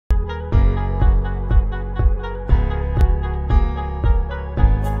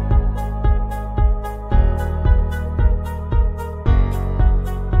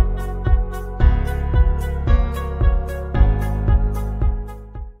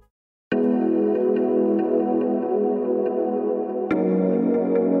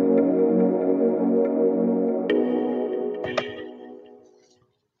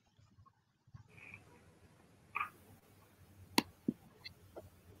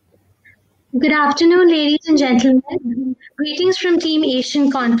Good afternoon, ladies and gentlemen. Greetings from Team Asian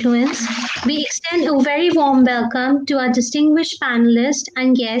Confluence. We extend a very warm welcome to our distinguished panelists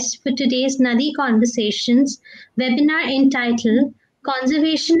and guests for today's Nadi Conversations webinar entitled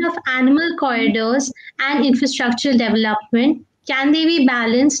Conservation of Animal Corridors and Infrastructural Development. Can they be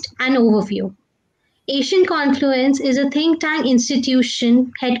balanced? An overview. Asian Confluence is a think tank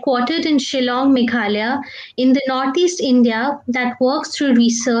institution headquartered in Shillong, Meghalaya, in the northeast India that works through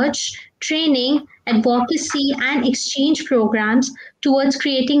research, training, advocacy, and exchange programs towards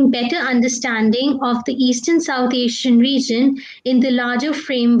creating better understanding of the Eastern South Asian region in the larger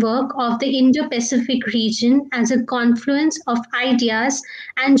framework of the Indo Pacific region as a confluence of ideas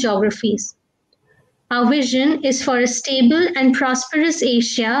and geographies. Our vision is for a stable and prosperous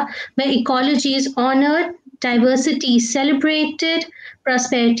Asia where ecology is honored, diversity is celebrated,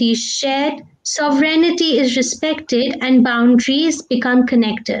 prosperity is shared, sovereignty is respected, and boundaries become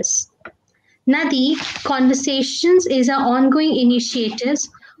connectors. Nadi Conversations is our ongoing initiatives,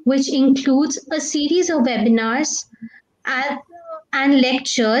 which includes a series of webinars and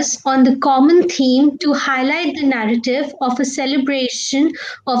lectures on the common theme to highlight the narrative of a celebration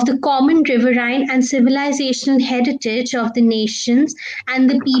of the common riverine and civilizational heritage of the nations and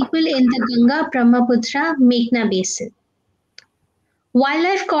the people in the Ganga Brahmaputra Meghna basin.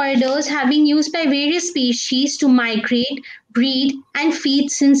 Wildlife corridors have been used by various species to migrate, breed, and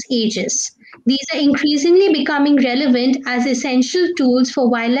feed since ages. These are increasingly becoming relevant as essential tools for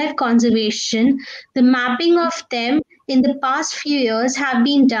wildlife conservation. The mapping of them in the past few years have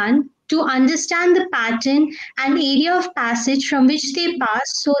been done to understand the pattern and area of passage from which they pass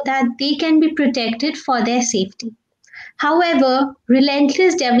so that they can be protected for their safety. However,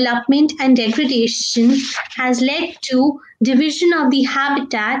 relentless development and degradation has led to division of the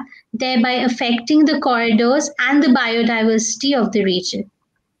habitat, thereby affecting the corridors and the biodiversity of the region.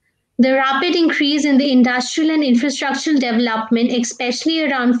 The rapid increase in the industrial and infrastructural development, especially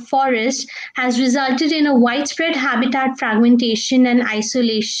around forests, has resulted in a widespread habitat fragmentation and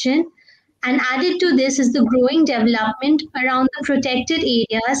isolation. And added to this is the growing development around the protected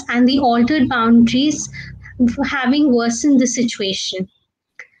areas and the altered boundaries having worsened the situation.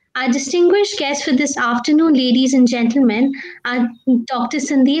 Our distinguished guests for this afternoon, ladies and gentlemen, are Dr.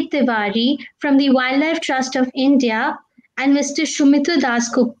 Sandeep Tiwari from the Wildlife Trust of India and Mr. Shumitra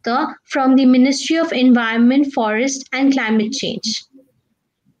Dasgupta from the Ministry of Environment, Forest and Climate Change.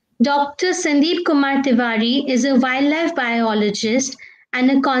 Dr. Sandeep Kumar Tiwari is a wildlife biologist and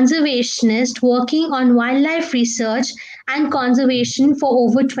a conservationist working on wildlife research and conservation for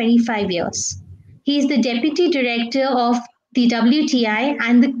over 25 years. He is the deputy director of the WTI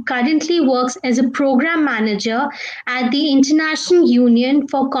and currently works as a program manager at the International Union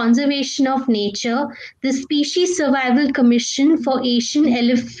for Conservation of Nature, the Species Survival Commission for Asian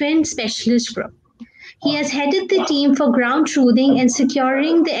Elephant Specialist Group. He has headed the team for ground truthing and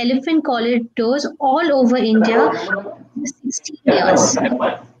securing the elephant corridors all over India for 16 years.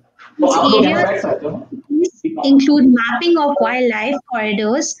 His areas include mapping of wildlife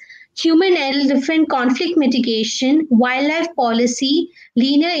corridors, human elephant conflict mitigation, wildlife policy,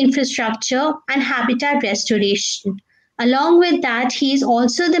 linear infrastructure, and habitat restoration. Along with that, he is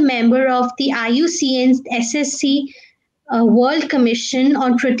also the member of the IUCN SSC World Commission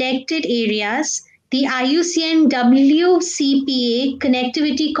on Protected Areas, the IUCN WCPA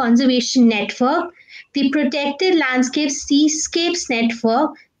Connectivity Conservation Network, the Protected Landscapes Seascapes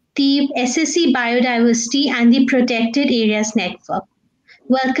Network, the SSC Biodiversity, and the Protected Areas Network.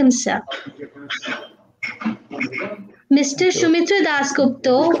 Welcome, sir. Mr. Shumitra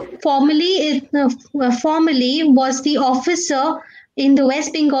Dasgupta formerly was the officer in the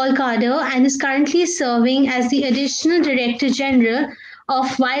West Bengal cadre and is currently serving as the Additional Director General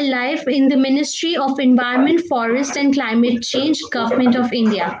of Wildlife in the Ministry of Environment, Forest and Climate Change, Government of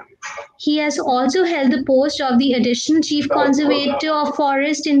India. He has also held the post of the Additional Chief Conservator of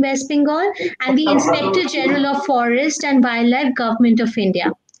Forest in West Bengal and the Inspector General of Forest and Wildlife, Government of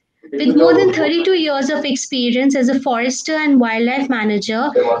India. With more than 32 years of experience as a forester and wildlife manager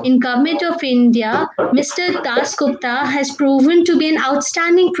in Government of India, Mr. Dasgupta has proven to be an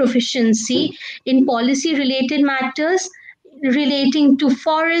outstanding proficiency in policy-related matters relating to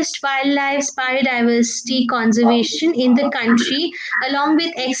forest, wildlife, biodiversity conservation in the country, along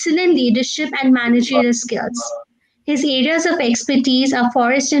with excellent leadership and managerial skills. His areas of expertise are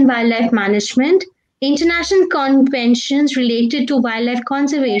forest and wildlife management, international conventions related to wildlife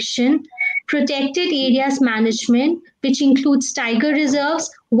conservation, protected areas management, which includes tiger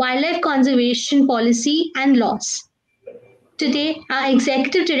reserves, wildlife conservation policy, and laws. Today, our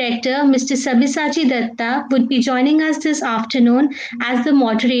Executive Director, Mr. Sabyasachi Datta, would be joining us this afternoon as the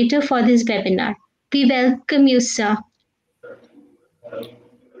moderator for this webinar. We welcome you, sir.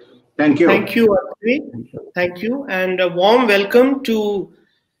 Thank you. Thank you, Adri. Thank you, and a warm welcome to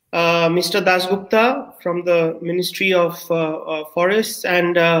Mr. Dasgupta from the Ministry of Forests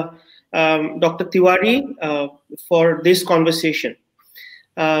and Dr. Tiwari for this conversation.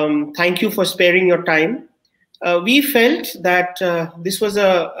 Thank you for sparing your time. We felt that this was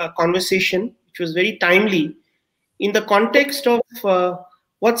a conversation which was very timely in the context of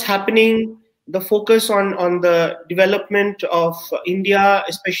what's happening, the focus on the development of India,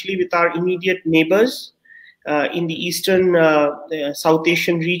 especially with our immediate neighbors in the eastern South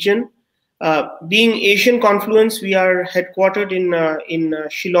Asian region. Being Asian confluence, we are headquartered in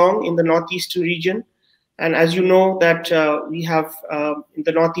Shillong in the northeastern region. And as you know that we have,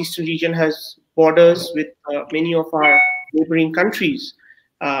 the northeastern region has borders with many of our neighboring countries,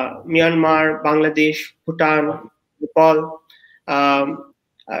 Myanmar, Bangladesh, Bhutan, Nepal.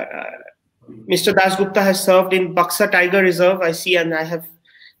 Mr. Dasgupta has served in Buxa Tiger Reserve, I see, and I have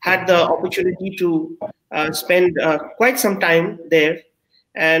had the opportunity to spend quite some time there.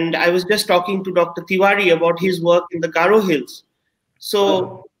 And I was just talking to Dr. Tiwari about his work in the Garo Hills.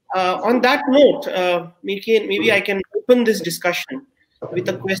 So on that note, maybe I can open this discussion with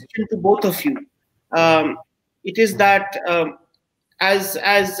a question to both of you. It is that as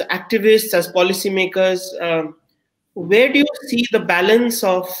activists, as policymakers, where do you see the balance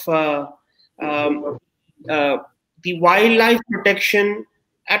of the wildlife protection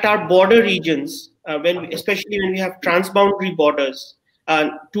at our border regions, especially when we have transboundary borders,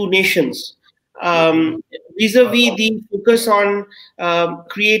 two nations, vis-a-vis the focus on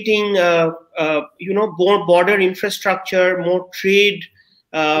creating, more border infrastructure, more trade,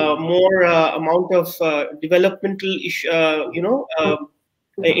 more amount of developmental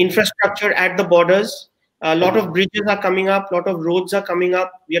infrastructure at the borders. A lot of bridges are coming up, a lot of roads are coming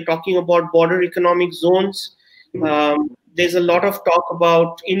up. We are talking about border economic zones. There's a lot of talk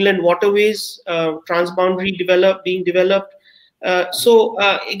about inland waterways, transboundary being developed. So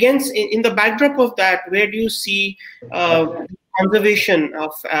against, in the backdrop of that, where do you see the conservation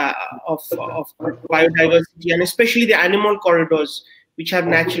of biodiversity, and especially the animal corridors, which have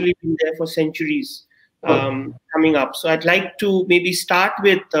naturally been there for centuries, coming up? So I'd like to maybe start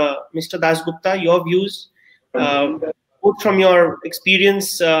with Mr. Dasgupta, your views, both from your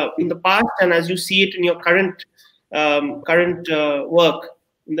experience in the past and as you see it in your current work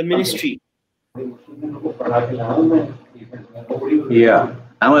in the ministry. Yeah,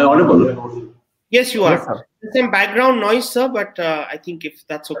 am I audible? Yes, you are. Yes, there's some background noise, sir, but I think if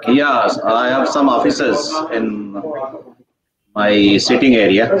that's okay. Yes, I have some officers in my sitting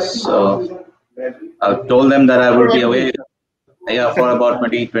area, so I've told them that I will be away for about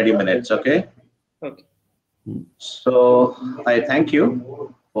 20 minutes, okay? Okay. So I thank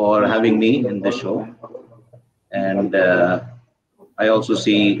you for having me in the show. And I also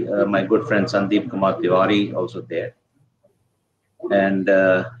see my good friend Sandeep Kumar Tiwari also there. And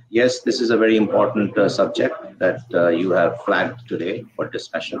yes, this is a very important subject that you have flagged today for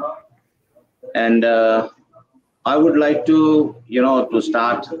discussion. And I would like to, to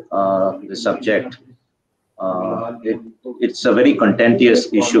start the subject. It's a very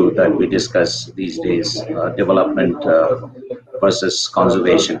contentious issue that we discuss these days, development versus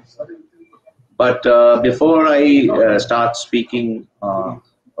conservation. But before I start speaking,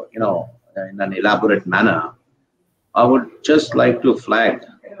 in an elaborate manner, I would just like to flag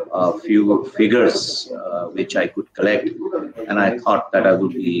a few figures which I could collect, and I thought that I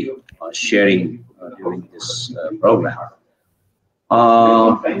would be sharing during this program.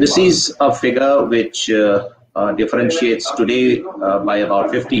 This is a figure which differentiates today by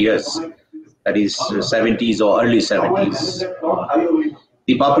about 50 years, that is 70s or early 70s.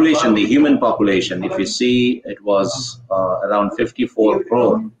 The population, the human population, if you see, it was around 54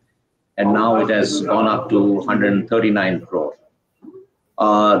 crore, and now it has gone up to 139 crore.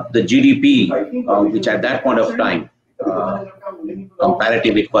 The GDP, which at that point of time,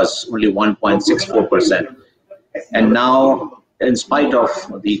 comparative, it was only 1.64%. And now, in spite of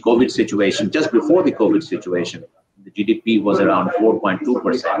the COVID situation, just before the COVID situation, the GDP was around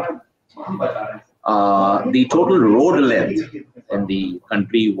 4.2%. The total road length in the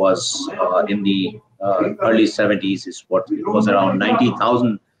country was in the early 70s is what it was, around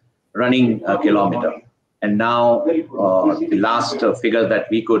 90,000 running kilometer. And now the last figure that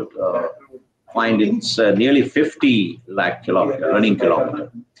we could find, it's nearly 50 lakh running kilometer.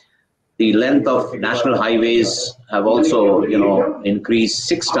 The length of national highways have also, increased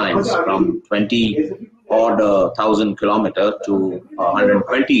 6 times from 20 odd 1,000 kilometer to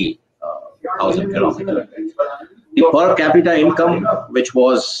 120,000 kilometer. The per capita income, which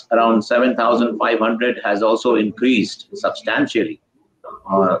was around 7,500, has also increased substantially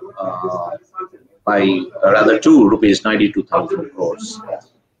by rather to rupees 92,000 crores.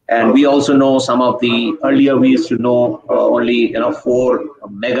 And we also know some of the earlier we used to know only 4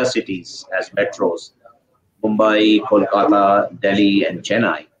 mega cities as metros: Mumbai, Kolkata, Delhi, and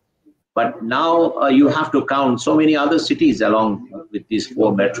Chennai. But now you have to count so many other cities along with these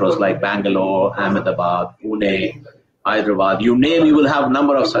 4 metros like Bangalore, Ahmedabad, Pune, Hyderabad. You name, you will have a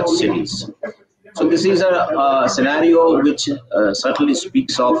number of such cities. So this is a scenario which certainly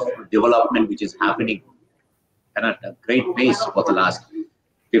speaks of development which is happening at a great pace for the last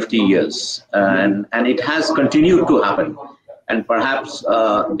 50 years. And it has continued to happen. And perhaps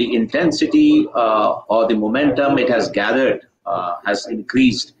the intensity or the momentum it has gathered has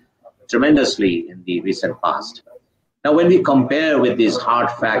increased tremendously in the recent past. Now, when we compare with these hard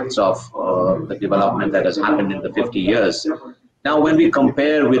facts of the development that has happened in the 50 years, now when we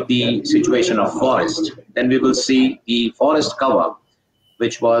compare with the situation of forest, then we will see the forest cover,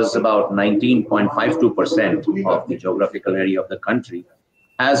 which was about 19.52% of the geographical area of the country,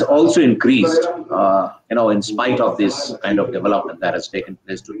 has also increased, in spite of this kind of development that has taken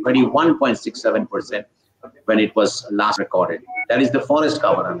place, to 21.67% when it was last recorded. That is the forest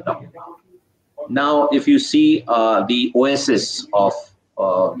cover I'm talking about. Now, if you see the oasis of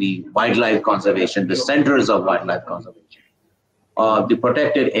the wildlife conservation, the centers of wildlife conservation, the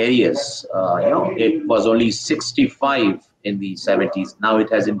protected areas, it was only 65 in the 70s. Now it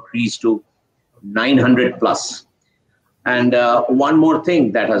has increased to 900 plus. And one more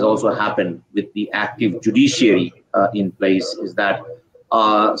thing that has also happened with the active judiciary in place is that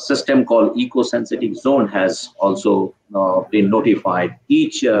a system called eco-sensitive zone has also been notified.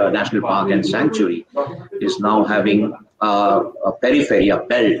 Each national park and sanctuary is now having a periphery, a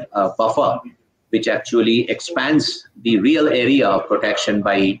belt, a buffer, which actually expands the real area of protection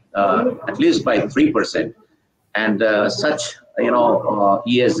by at least by 3%. And such,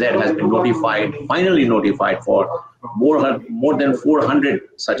 ESZ has been notified, finally notified for more than 400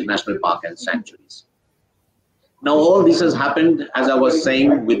 such national park and sanctuaries. Now, all this has happened, as I was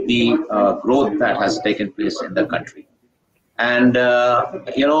saying, with the growth that has taken place in the country. And,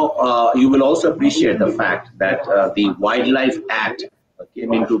 you will also appreciate the fact that the Wildlife Act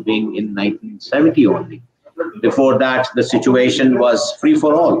came into being in 1970 only. Before that, the situation was free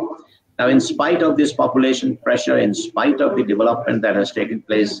for all. Now, in spite of this population pressure, in spite of the development that has taken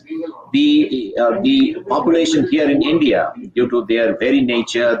place, the population here in India, due to their very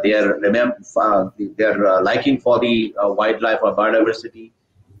nature, their liking for the wildlife or biodiversity,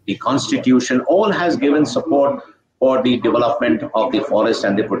 the constitution, all has given support for the development of the forest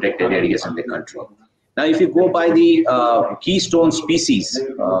and the protected areas in the country. Now, if you go by the keystone species,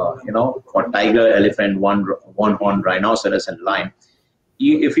 for tiger, elephant, one-horned rhinoceros, and lion,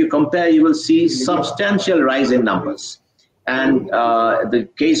 if you compare, you will see substantial rise in numbers. And the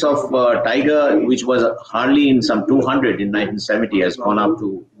case of tiger, which was hardly in some 200 in 1970, has gone up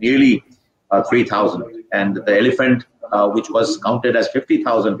to nearly 3,000. And the elephant, which was counted as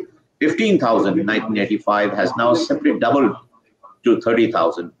 15,000 in 1985, has now simply doubled to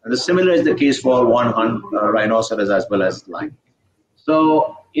 30,000. And the similar is the case for one-horned rhinoceros as well as lion.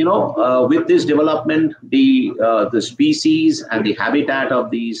 So, with this development, the species and the habitat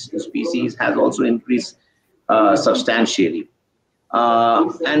of these species has also increased substantially.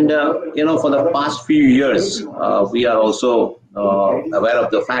 For the past few years, we are also aware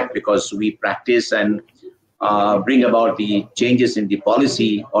of the fact, because we practice and bring about the changes in the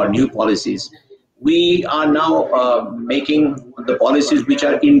policy or new policies. We are now making the policies which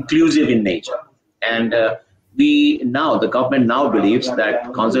are inclusive in nature. And the government now believes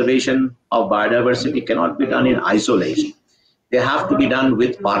that conservation of biodiversity cannot be done in isolation. They have to be done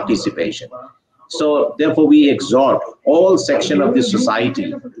with participation. So therefore, we exhort all sections of the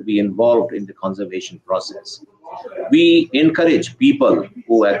society to be involved in the conservation process. We encourage people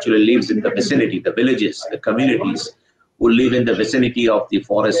who actually live in the vicinity, the villages, the communities who live in the vicinity of the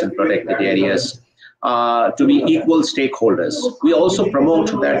forests and protected areas, to be equal stakeholders. We also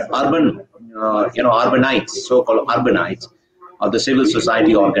promote that urbanites, so-called urbanites, of the civil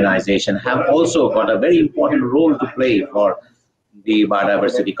society organization have also got a very important role to play for the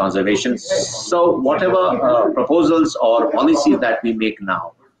biodiversity conservation. So whatever proposals or policies that we make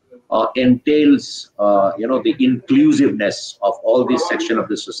now entails, the inclusiveness of all these sections of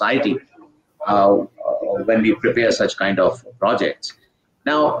the society when we prepare such kind of projects.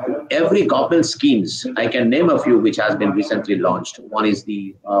 Now, every government schemes, I can name a few which has been recently launched. One is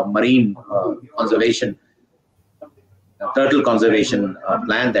the marine conservation, turtle conservation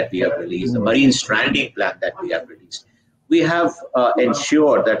plan that we have released, the marine stranding plan that we have released. We have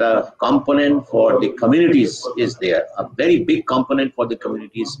ensured that a component for the communities is there, a very big component for the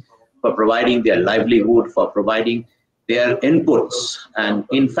communities for providing their livelihood, for providing their inputs. And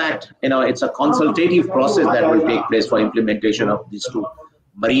in fact, it's a consultative process that will take place for implementation of these two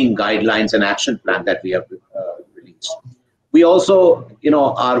marine guidelines and action plan that we have released. We also,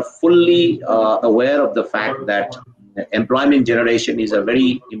 are fully aware of the fact that employment generation is a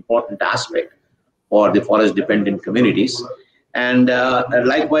very important aspect for the forest dependent communities. And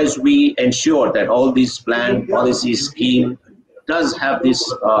likewise, we ensure that all these plan policy scheme does have these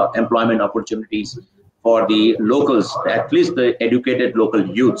employment opportunities for the locals, at least the educated local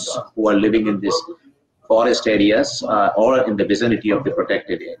youths who are living in these forest areas or in the vicinity of the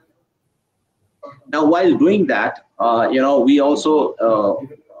protected area. Now, while doing that, we also,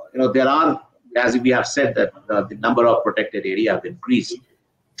 there are, as we have said, that the number of protected area have increased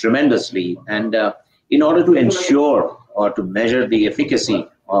tremendously. And in order to ensure or to measure the efficacy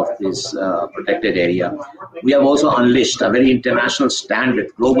of this protected area, we have also unleashed a very international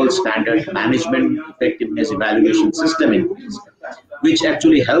standard, global standard management effectiveness evaluation system in place, which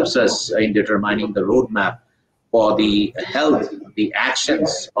actually helps us in determining the roadmap for the health, the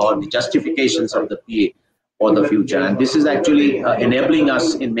actions, or the justifications of the PA for the future. And this is actually enabling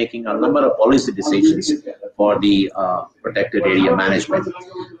us in making a number of policy decisions for the protected area management.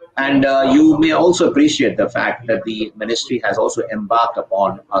 And you may also appreciate the fact that the ministry has also embarked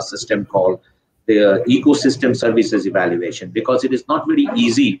upon a system called the ecosystem services evaluation, because it is not very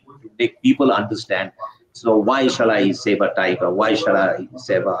easy to make people understand. So why shall I save a tiger? Why shall I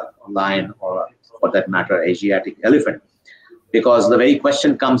save a lion, or for that matter, Asiatic elephant? Because the very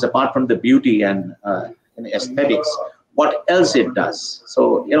question comes, apart from the beauty and aesthetics, what else it does.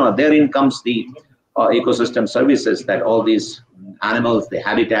 So, therein comes the ecosystem services that all these animals, the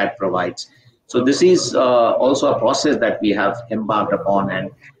habitat provides. So this is also a process that we have embarked upon,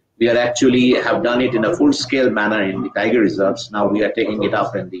 and we are actually have done it in a full-scale manner in the tiger reserves. Now we are taking it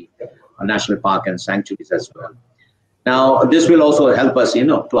up in the national park and sanctuaries as well. Now, this will also help us,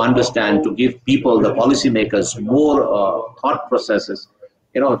 to understand, to give people, the policymakers, more thought processes,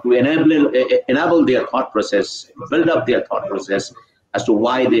 to enable their thought process, build up their thought process as to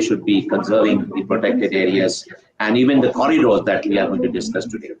why they should be conserving the protected areas and even the corridors that we are going to discuss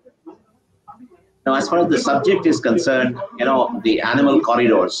today. Now, as far as the subject is concerned, the animal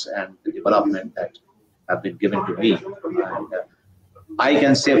corridors and the development that have been given to me, and, I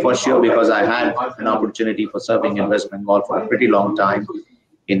can say for sure, because I had an opportunity for serving in West Bengal for a pretty long time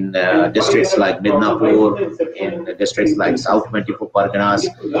in districts like Midnapur, in districts like South 24 Parganas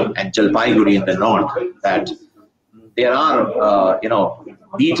and Jalpaiguri in the north, that there are,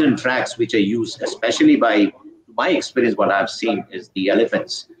 beaten tracks which are used, especially by, my experience, what I've seen is the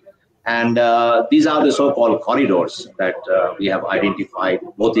elephants. And these are the so-called corridors that we have identified,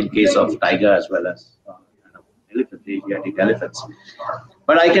 both in case of tiger as well as elephant, Asiatic elephants.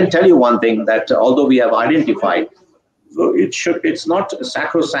 But I can tell you one thing, that although we have identified, so it's not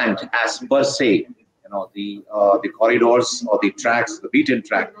sacrosanct as per se, the corridors or the tracks, the beaten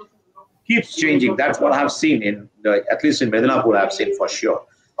track keeps changing. That's what I've seen at least in Medinapur, I've seen for sure.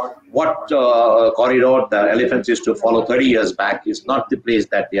 What corridor the elephants used to follow 30 years back is not the place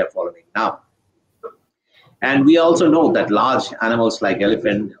that they are following now. And we also know that large animals like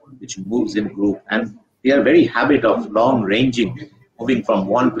elephant, which moves in group, and they are very habit of long ranging, moving from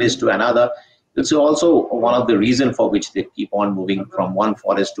one place to another. It's also one of the reasons for which they keep on moving from one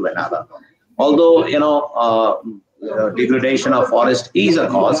forest to another. Although, degradation of forest is a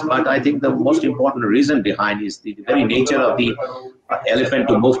cause, but I think the most important reason behind is the very nature of the elephant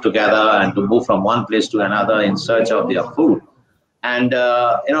to move together and to move from one place to another in search of their food. And,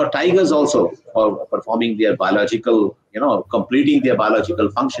 tigers also are performing their biological, completing their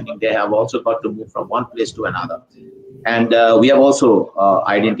biological functioning. They have also got to move from one place to another. And we have also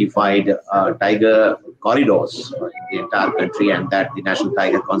identified tiger corridors in the entire country, and that the National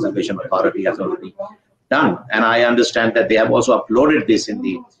Tiger Conservation Authority has already done. And I understand that they have also uploaded this in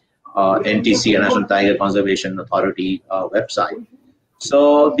the NTC, National Tiger Conservation Authority website.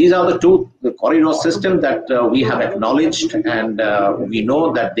 So these are the corridor system that we have acknowledged, and we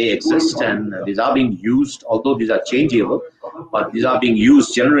know that they exist, and these are being used, although these are changeable, but these are being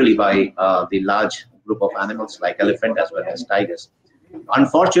used generally by the large group of animals like elephant as well as tigers.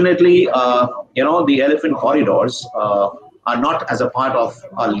 Unfortunately, the elephant corridors are not as a part of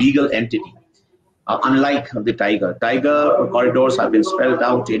a legal entity. unlike the tiger corridors have been spelled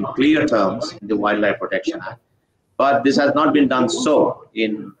out in clear terms in the Wildlife Protection Act, but this has not been done so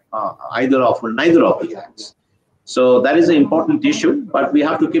in neither of the acts. So that is an important issue, but we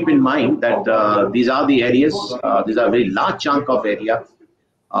have to keep in mind that these are the areas, these are a very large chunk of area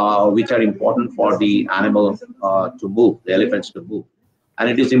which are important for the animal to move, the elephants to move. And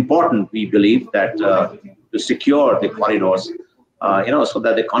it is important, we believe, that to secure the corridors, so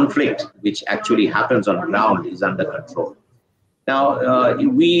that the conflict which actually happens on ground is under control. Now,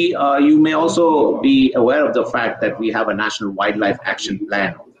 you may also be aware of the fact that we have a National Wildlife Action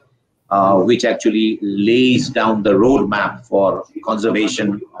Plan, which actually lays down the roadmap for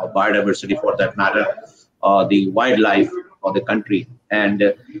conservation of biodiversity, for that matter, the wildlife for the country. And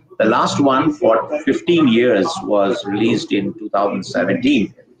the last one for 15 years was released in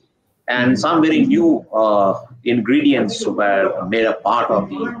 2017. And some very new ingredients were made a part of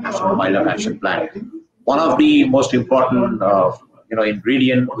the National Wildlife Action Plan. One of the most important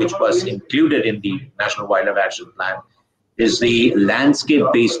ingredient which was included in the National Wildlife Action Plan is the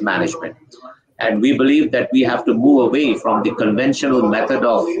landscape-based management. And we believe that we have to move away from the conventional method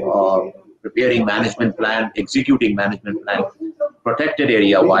of preparing management plan, executing management plan, protected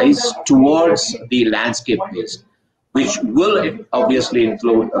area-wise, towards the landscape-based, which will obviously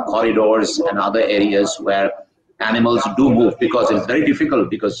include corridors and other areas where animals do move, because it's very difficult,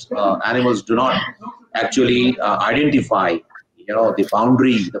 because animals do not actually identify, the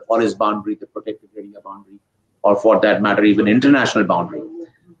boundary, the forest boundary, the protected area boundary, or for that matter, even international boundary.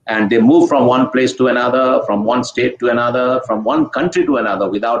 And they move from one place to another, from one state to another, from one country to another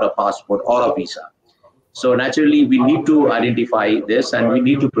without a passport or a visa. So naturally, we need to identify this, and we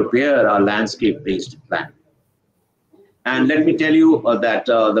need to prepare our landscape-based plan. And let me tell you that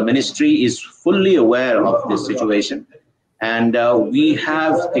the ministry is fully aware of this situation. And we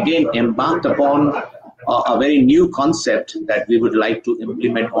have, again, embarked upon a very new concept that we would like to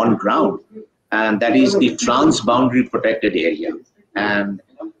implement on ground, and that is the transboundary protected area. And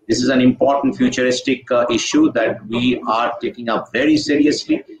this is an important futuristic issue that we are taking up very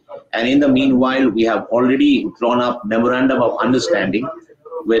seriously. And in the meanwhile, we have already drawn up memorandum of understanding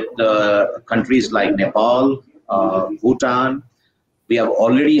with countries like Nepal, Bhutan. We have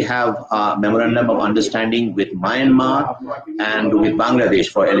already have a memorandum of understanding with Myanmar and with Bangladesh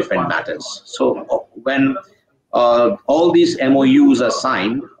for elephant matters. So when all these MOUs are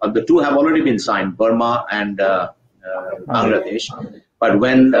signed, the two have already been signed, Burma and Bangladesh. But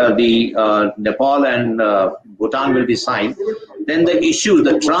when the Nepal and Bhutan will be signed, then the issues,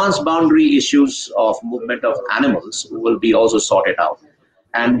 the transboundary issues of movement of animals will be also sorted out.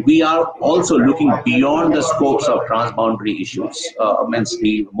 And we are also looking beyond the scopes of transboundary issues, means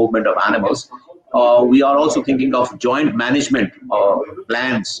the movement of animals. We are also thinking of joint management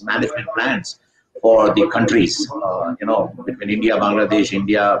plans, for the countries, between India, Bangladesh,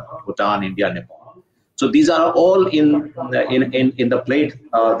 India, Bhutan, India, Nepal. So these are all in the plate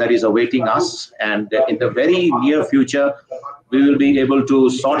that is awaiting us, and in the very near future, we will be able to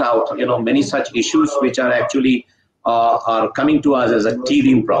sort out, many such issues which are actually are coming to us as a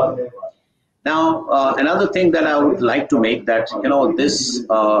teething problem. Now, another thing that I would like to make that, this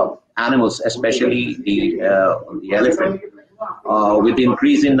animals, especially the elephant, with the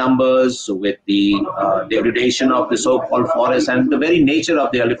increase in numbers, with the degradation of the so-called forest, and the very nature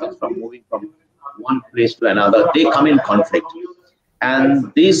of the elephants from moving from one place to another, they come in conflict.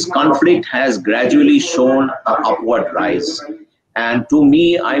 And this conflict has gradually shown an upward rise. And to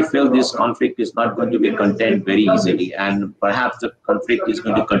me, I feel this conflict is not going to be contained very easily. And perhaps the conflict is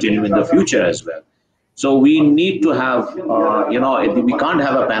going to continue in the future as well. So we need to have, we can't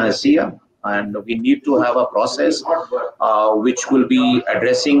have a panacea. And we need to have a process which will be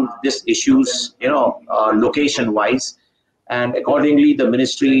addressing these issues, location-wise. And accordingly, the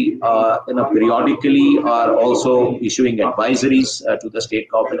ministry, periodically are also issuing advisories to the state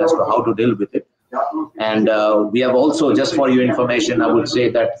government as to how to deal with it. And we have also, just for your information, I would say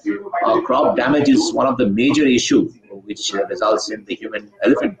that crop damage is one of the major issues which results in the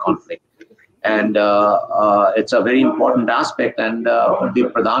human-elephant conflict. And it's a very important aspect. And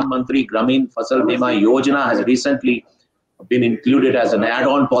the Pradhan Mantri Gramin Fasal Bima Yojana has recently been included as an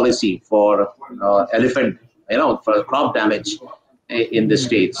add-on policy for elephant, for crop damage in the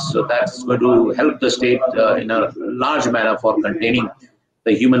states. So that's going to help the state in a large manner for containing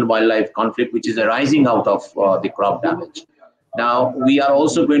the human-wildlife conflict, which is arising out of the crop damage. Now, we are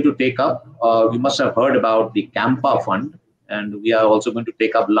also going to take up, we must have heard about the CAMPA fund, and we are also going to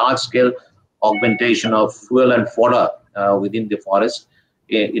take up large-scale augmentation of fuel and fodder within the forest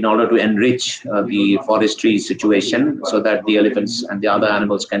in order to enrich the forestry situation so that the elephants and the other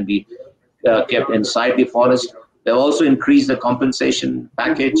animals can be kept inside the forest. They've also increased the compensation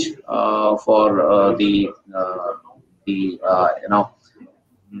package for the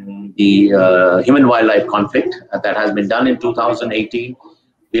human wildlife conflict that has been done in 2018.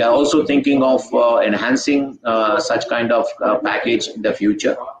 We are also thinking of enhancing such kind of package in the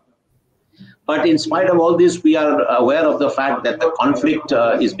future. But in spite of all this, we are aware of the fact that the conflict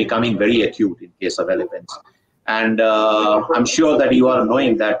is becoming very acute in case of elephants. And I'm sure that you are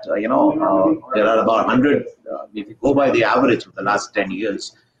knowing that, there are about 100, if you go by the average of the last 10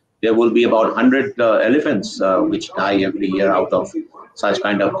 years, there will be about 100 elephants which die every year out of such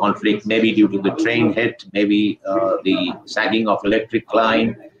kind of conflict, maybe due to the train hit, maybe the sagging of electric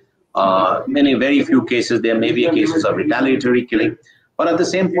line. Many, very few cases, there may be cases of retaliatory killing. But at the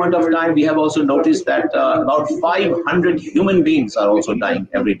same point of time, we have also noticed that about 500 human beings are also dying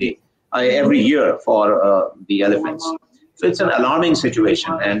every day, every year for the elephants. So it's an alarming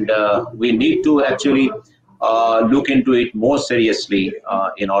situation, and we need to actually look into it more seriously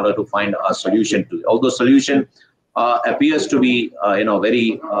in order to find a solution to it. Although solution appears to be,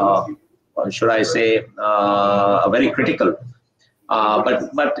 very, should I say, very critical.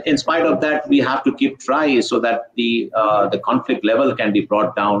 But in spite of that, we have to keep trying so that the conflict level can be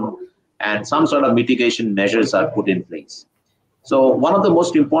brought down and some sort of mitigation measures are put in place. So one of the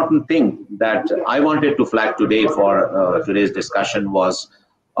most important things that I wanted to flag today for today's discussion was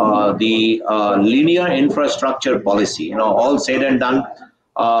the linear infrastructure policy. All said and done,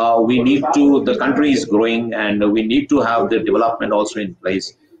 we need to, the country is growing and we need to have the development also in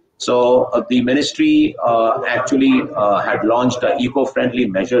place. So the ministry actually had launched eco-friendly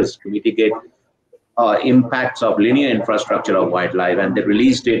measures to mitigate impacts of linear infrastructure of wildlife, and they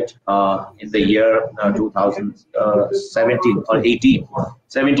released it in the year 2017 or 18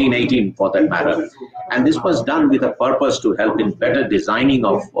 for that matter. And this was done with a purpose to help in better designing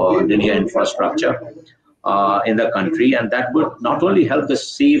of linear infrastructure in the country, and that would not only help the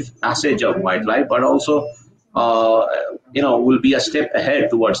safe passage of wildlife, but also will be a step ahead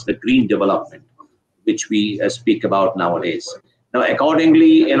towards the green development, which we speak about nowadays. Now,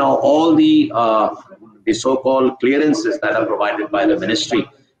 accordingly, all the so-called clearances that are provided by the ministry,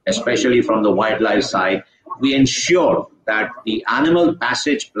 especially from the wildlife side, we ensure that the animal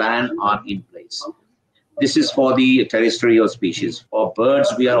passage plan are in place. This is for the terrestrial species. For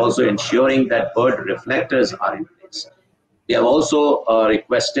birds, we are also ensuring that bird reflectors are in place. We have also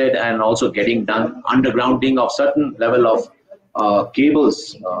requested and also getting done undergrounding of certain level of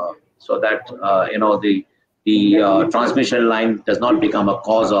cables so that the transmission line does not become a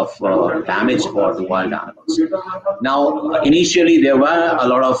cause of damage for the wild animals. Now, initially there were a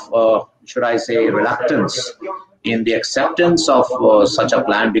lot of, should I say, reluctance in the acceptance of such a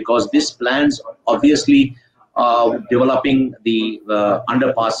plan, because this plans obviously developing the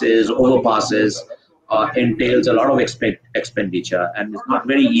underpasses, overpasses, entails a lot of expenditure, and it's not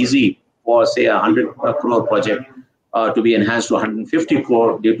very easy for, say, a 100 crore project to be enhanced to 150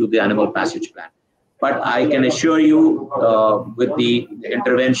 crore due to the animal passage plan. But I can assure you, with the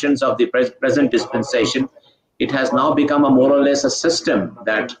interventions of the present dispensation, it has now become a more or less a system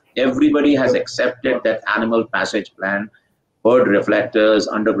that everybody has accepted that animal passage plan, bird reflectors,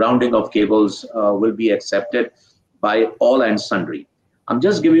 undergrounding of cables will be accepted by all and sundry. I'm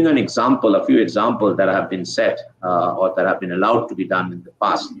just giving an example, a few examples that have been set or that have been allowed to be done in the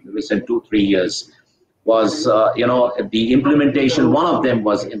past, in the recent 2-3 years, was, the implementation. One of them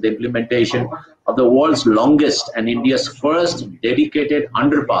was in the implementation of the world's longest and India's first dedicated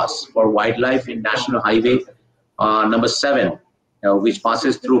underpass for wildlife in National Highway number 7, which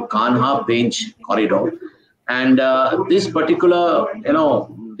passes through Kanha Bench corridor. And this particular,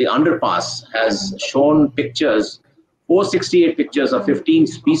 the underpass has shown pictures, 468 pictures of 15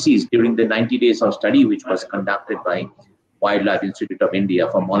 species during the 90 days of study, which was conducted by Wildlife Institute of India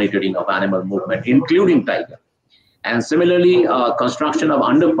for monitoring of animal movement, including tiger. And similarly, construction of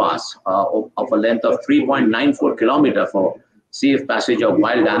underpass of a length of 3.94 kilometers for safe passage of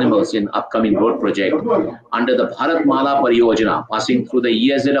wild animals in upcoming road project under the Bharatmala Pariyojana, passing through the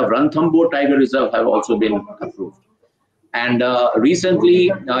ESZ of Ranthambore Tiger Reserve, have also been approved. And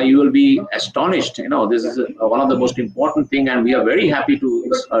recently, you will be astonished. This is one of the most important thing, and we are very happy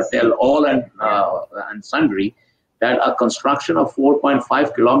to tell all and sundry that a construction of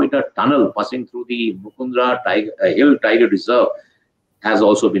 4.5 kilometer tunnel passing through the Mukundra Hill Tiger Reserve has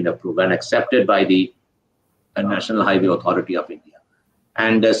also been approved and accepted by the National Highway Authority of India.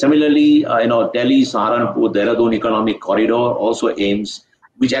 And similarly, Delhi, Saharanpur, Dehradun Economic Corridor also aims,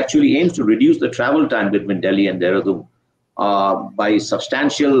 which actually aims to reduce the travel time between Delhi and Dehradun by a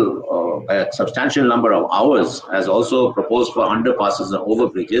substantial number of hours, as also proposed for underpasses and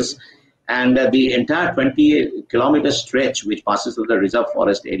overbridges. And the entire 20-kilometer stretch, which passes through the reserve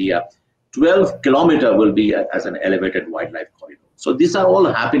forest area, 12 kilometer will be as an elevated wildlife corridor. So these are all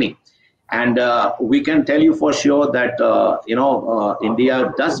happening. And we can tell you for sure that,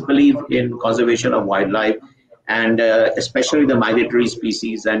 India does believe in conservation of wildlife, and especially the migratory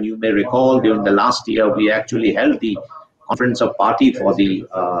species. And you may recall during the last year, we actually held the Conference of Party for the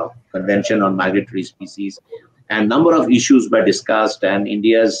Convention on Migratory Species, and number of issues were discussed, and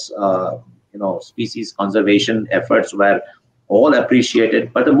India's species conservation efforts were all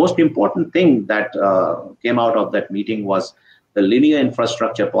appreciated. But the most important thing that came out of that meeting was the linear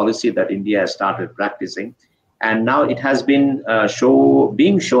infrastructure policy that India has started practicing, and now it has been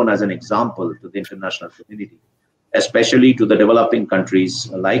being shown as an example to the international community, especially to the developing countries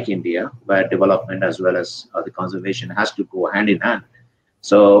like India, where development as well as the conservation has to go hand in hand.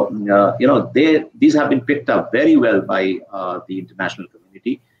 So, these have been picked up very well by the international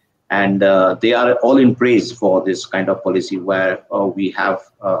community, and they are all in praise for this kind of policy where we have,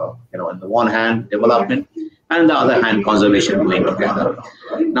 on the one hand, development, and the other hand, conservation going together.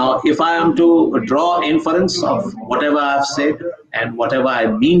 Now, if I am to draw inference of whatever I've said and whatever I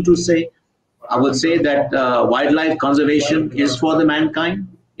mean to say, I would say that wildlife conservation is for the mankind.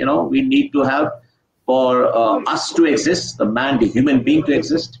 We need to have for us to exist, the human being to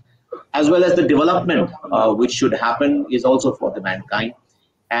exist, as well as the development which should happen is also for the mankind.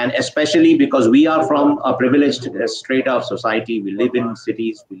 And especially because we are from a privileged strata of society, we live in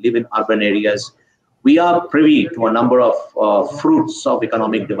cities, we live in urban areas, we are privy to a number of fruits of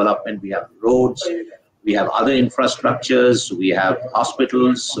economic development. We have roads, we have other infrastructures, we have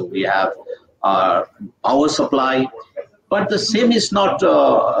hospitals, we have power supply. But the same is not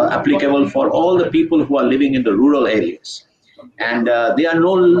applicable for all the people who are living in the rural areas. And they are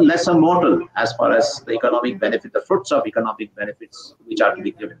no lesser mortal as far as the economic benefit, the fruits of economic benefits which are to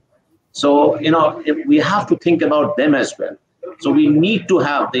be given. So, we have to think about them as well. So we need to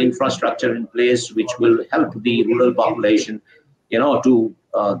have the infrastructure in place which will help the rural population, to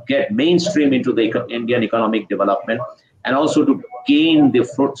get mainstream into the Indian economic development, and also to gain the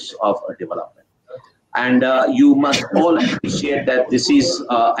fruits of development. And you must all appreciate that this is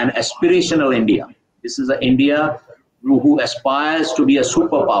an aspirational India. This is an India who aspires to be a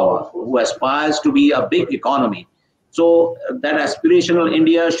superpower, who aspires to be a big economy. So that aspirational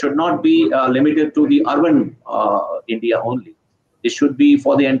India should not be limited to the urban India only. It should be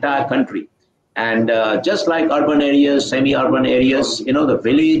for the entire country. And just like urban areas, semi-urban areas, the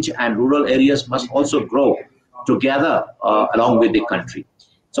village and rural areas must also grow together along with the country.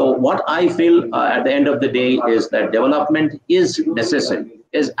 So what I feel at the end of the day is that development is necessary,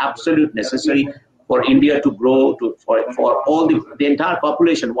 is absolute necessary for India to grow, for all the entire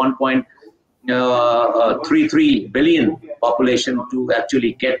population, 1.33 billion population, to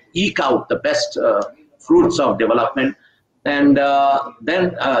actually eke out the best fruits of development. And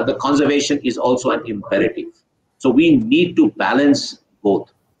then the conservation is also an imperative. So we need to balance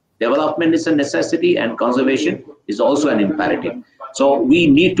both. Development is a necessity and conservation is also an imperative. So we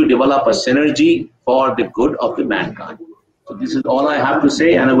need to develop a synergy for the good of the mankind. So this is all I have to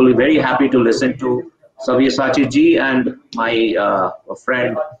say, and I will be very happy to listen to Sabyasachi ji and my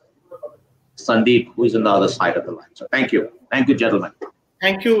friend Sandeep, who is on the other side of the line. So thank you. Thank you, gentlemen.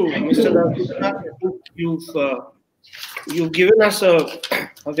 Thank you, Mr. Dasgupta. You've given us a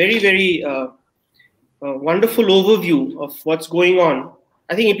very, very wonderful overview of what's going on.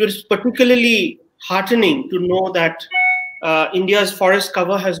 I think it was particularly heartening to know that India's forest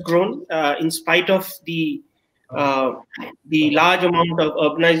cover has grown in spite of the large amount of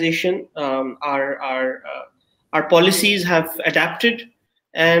urbanization. Our policies have adapted,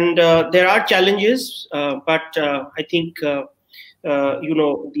 and there are challenges, but I think we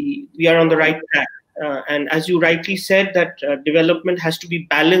are on the right track. And as you rightly said, that development has to be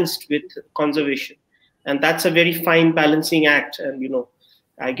balanced with conservation, and that's a very fine balancing act. And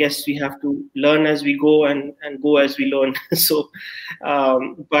I guess we have to learn as we go and go as we learn. So,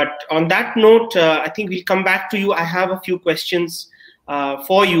 but on that note, I think we'll come back to you. I have a few questions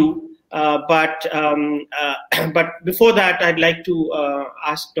for you, but before that, I'd like to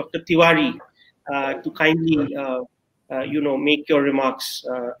ask Dr. Tiwari to kindly make your remarks.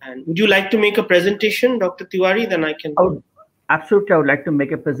 And would you like to make a presentation, Dr. Tiwari? Then I can. Absolutely, I would like to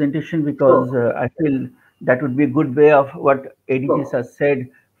make a presentation because I feel that would be a good way of what ADGs has said.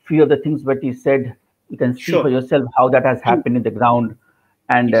 Few of the things that he said, you can see for yourself how that has happened in the ground.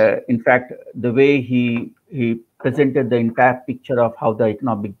 And in fact, the way he presented the entire picture of how the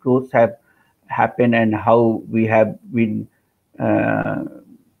economic growth have happened and how we have been, how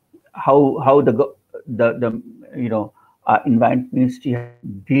the our environment ministry has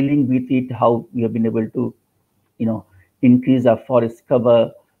been dealing with it, how we have been able to, increase our forest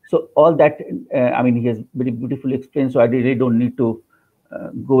cover. So all that, I mean, he has very beautifully explained. So I really don't need to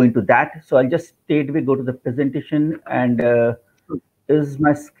go into that. So I'll just straight away go to the presentation. And is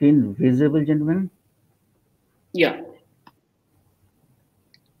my screen visible, gentlemen? Yeah.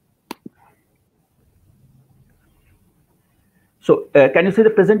 So can you see the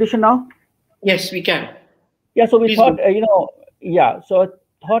presentation now? Yes, we can. Yeah. So we Please thought, go. yeah. So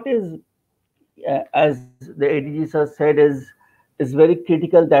thought is, as the ADG sir said, is very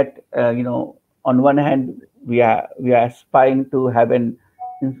critical that on one hand we are aspiring to have an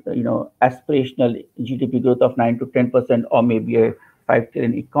aspirational GDP growth of 9 to 10% or maybe a 5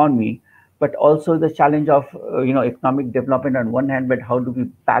 trillion economy, but also the challenge of economic development on one hand, but how do we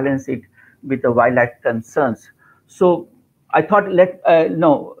balance it with the wildlife concerns? So I thought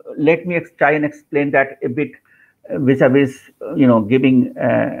let me try and explain that a bit vis-a-vis giving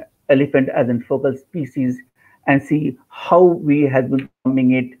elephant as a focal species and see how we have been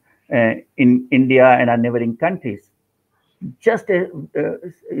farming it in India and our neighboring countries. Just a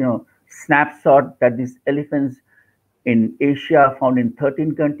snapshot that these elephants in Asia are found in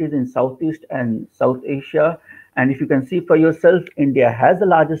 13 countries in Southeast and South Asia. And if you can see for yourself, India has the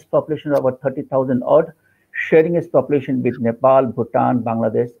largest population of about 30,000 odd, sharing its population with Nepal, Bhutan,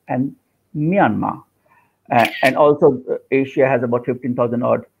 Bangladesh, and Myanmar. And also, Asia has about 15,000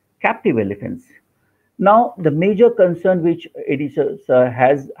 odd captive elephants. Now, the major concern which Edisa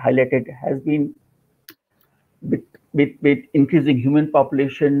has highlighted has been with increasing human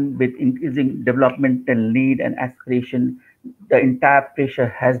population, with increasing developmental need and aspiration, the entire pressure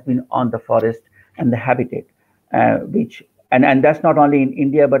has been on the forest and the habitat, which and that's not only in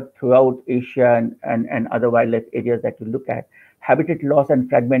India but throughout Asia and other wildlife areas that you look at. Habitat loss and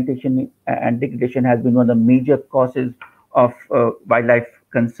fragmentation and degradation has been one of the major causes of wildlife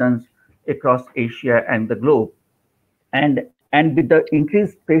concerns across Asia and the globe. And with the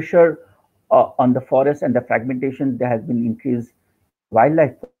increased pressure on the forest and the fragmentation, there has been increase in the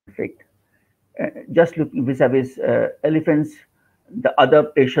wildlife conflict. Just looking vis-a-vis elephants, the other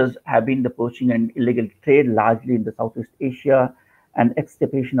pressures have been the poaching and illegal trade, largely in the Southeast Asia, and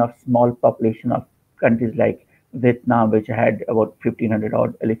extirpation of small population of countries like Vietnam, which had about 1,500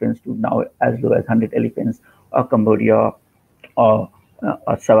 odd elephants, to now as low as 100 elephants, or Cambodia, or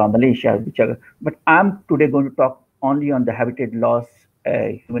Sabah, Malaysia. But I'm today going to talk only on the habitat loss,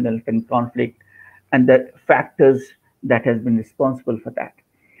 human-elephant conflict, and the factors that has been responsible for that.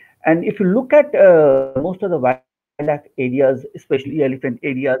 And if you look at most of the wildlife areas, especially elephant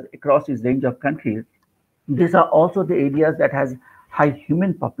areas across this range of countries, these are also the areas that has high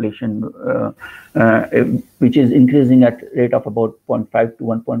human population, uh, which is increasing at rate of about 0.5 to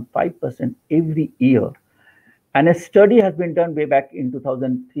 1.5% every year. And a study has been done way back in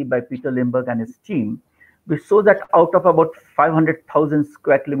 2003 by Peter Limburg and his team, which shows that out of about 500,000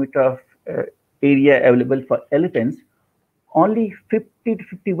 square kilometer of area available for elephants, only 50 to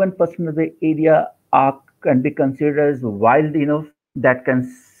 51% of the area can be considered as wild enough that can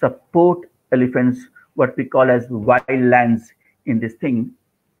support elephants, what we call as wild lands in this thing.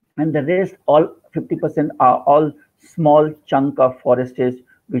 And the rest, all 50%, are all small chunk of forests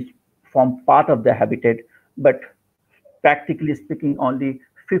which form part of the habitat, but practically speaking, only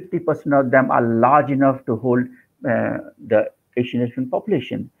 50% of them are large enough to hold the Asian elephant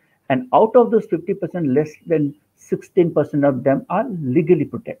population. And out of those 50%, less than 16% of them are legally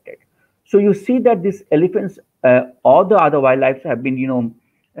protected. So you see that these elephants, all the other wildlife have been,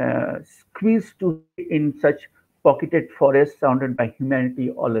 squeezed to stay in such pocketed forests surrounded by humanity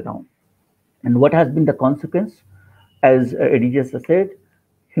all around. And what has been the consequence? As Eddie just said,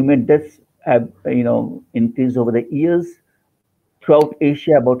 human deaths have, increased over the years. Throughout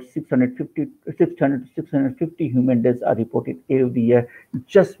Asia, about 600 to 650 human deaths are reported every year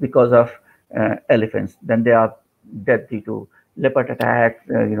just because of elephants. Then there are deaths due to leopard attacks,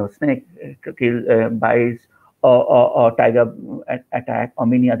 snake kill, bites, or tiger attack, or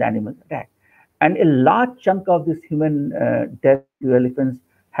many other animal attack. And a large chunk of this human death to elephants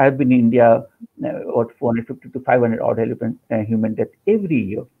have been in India, about 450 to 500 odd elephant human death every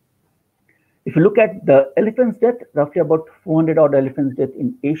year. If you look at the elephants' death, roughly about 400 odd elephants' death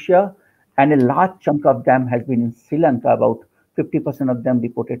in Asia, and a large chunk of them has been in Sri Lanka, about 50% of them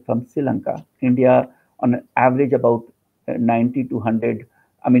reported from Sri Lanka. India, on average, about 90 to 100.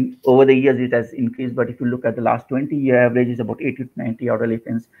 I mean, over the years it has increased, but if you look at the last 20-year average, is about 80 to 90 odd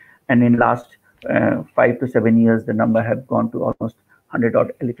elephants, and in last 5 to 7 years, the number have gone to almost 100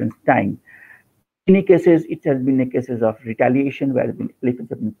 odd elephants dying. In many cases, it has been cases of retaliation, where elephants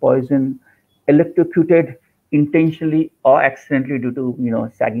have been poisoned, electrocuted, intentionally or accidentally due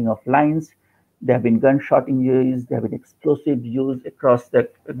to sagging of lines. There have been gunshot injuries. There have been explosive use across the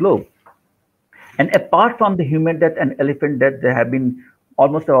globe. And apart from the human death and elephant death, there have been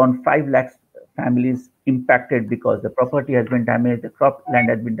almost around 5 lakhs families impacted because the property has been damaged, the cropland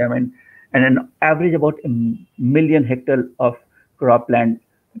has been damaged, and an average about a million hectare of cropland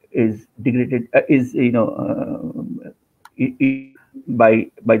is degraded, is eaten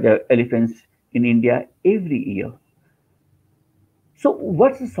by the elephants in India every year. So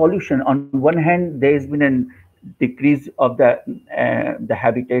what's the solution? On one hand, there has been a decrease of the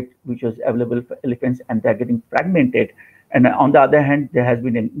habitat which was available for elephants, and they're getting fragmented. And on the other hand, there has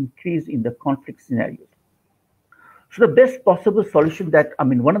been an increase in the conflict scenarios. So the best possible solution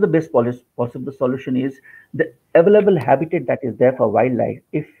one of the best possible solution is the available habitat that is there for wildlife.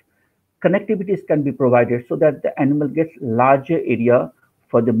 If connectivities can be provided so that the animal gets larger area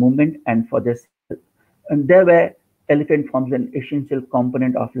for the movement and for their survival. And there where elephant forms an essential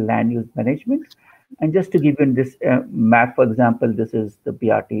component of land use management. And just to give you this map, for example, this is the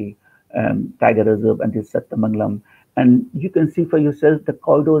BRT Tiger Reserve and this Satyamangalam. And you can see for yourself the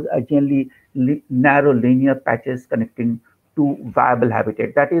corridors are generally narrow linear patches connecting to viable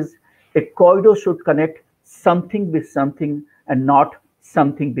habitat. That is, a corridor should connect something with something and not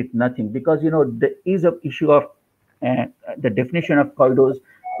something with nothing, because there is an issue of the definition of corridors.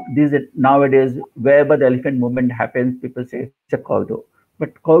 These nowadays, wherever the elephant movement happens, people say it's a corridor.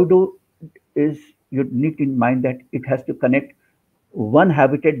 But corridor is, you need in mind that it has to connect one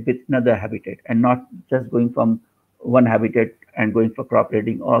habitat with another habitat, and not just going from one habitat and going for crop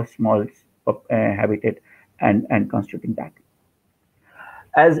raiding or small habitat and constituting that.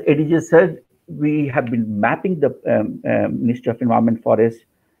 As ADJ said, we have been mapping the Ministry of Environment, Forest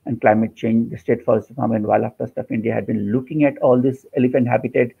and Climate Change. The State Forest Department and Wildlife Trust of India had been looking at all this elephant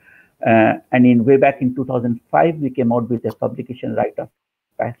habitat. And in way back in 2005, we came out with a publication, Right of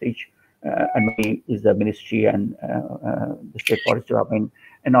Passage. And we is the Ministry and the State Forest Department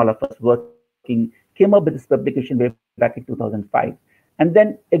and all of us working, came up with this publication way back in 2005. And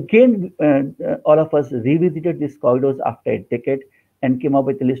then again, all of us revisited these corridors after a decade and came up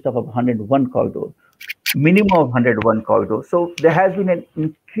with a list of 101 corridors, minimum of 101 corridors. So there has been an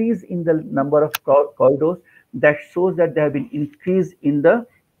increase in the number of corridors that shows that there have been increase in the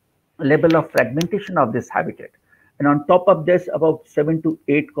level of fragmentation of this habitat. And on top of this, about 7 to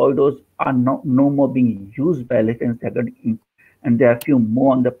 8 corridors are no more being used by elephants. And there are a few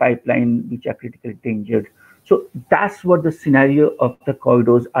more on the pipeline which are critically endangered. So that's what the scenario of the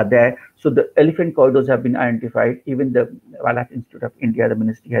corridors are there. So the elephant corridors have been identified. Even the Wildlife Institute of India, the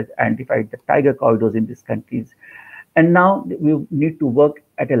ministry, has identified the tiger corridors in these countries. And now we need to work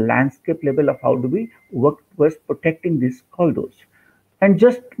at a landscape level of how do we work towards protecting these corridors. And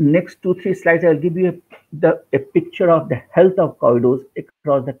just next 2-3 slides, I'll give you a picture of the health of corridors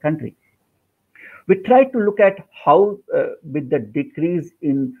across the country. We tried to look at how, with the decrease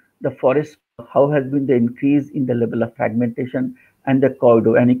in the forest, how has been the increase in the level of fragmentation and the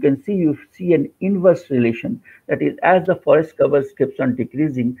corridor. And you see an inverse relation. That is, as the forest cover keeps on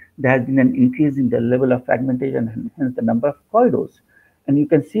decreasing, there has been an increase in the level of fragmentation and hence the number of corridors. And you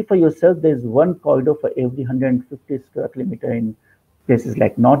can see for yourself, there's one corridor for every 150 square kilometer in places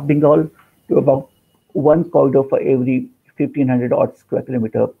like North Bengal, to about one corridor for every 1500 odd square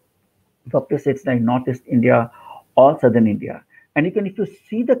kilometer for places like Northeast India or Southern India. And if you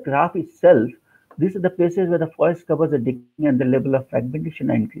see the graph itself, these are the places where the forest covers are decreasing and the level of fragmentation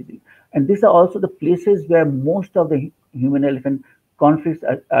are increasing. And these are also the places where most of the human-elephant conflicts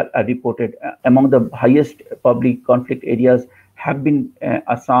are reported. Among the highest public conflict areas have been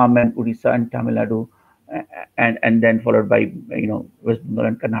Assam and Odisha and Tamil Nadu, and then followed by West Bengal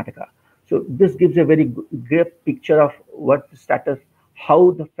and Karnataka. So this gives a very great picture of what the status,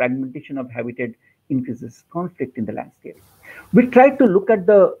 how the fragmentation of habitat increases conflict in the landscape. We tried to look at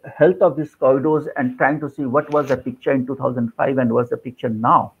the health of these corridors and trying to see what was the picture in 2005 and what's the picture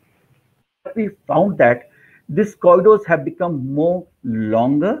now. What we found that these corridors have become more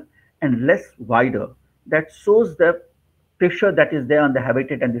longer and less wider. That shows the pressure that is there on the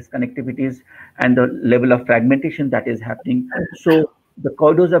habitat and these connectivities and the level of fragmentation that is happening. So the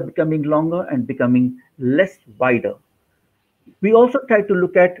corridors are becoming longer and becoming less wider. We also try to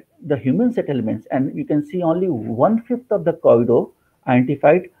look at the human settlements, and you can see only 1/5 of the corridor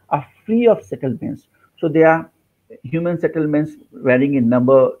identified are free of settlements. So there are human settlements varying in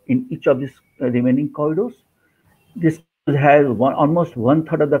number in each of these remaining corridors. This has almost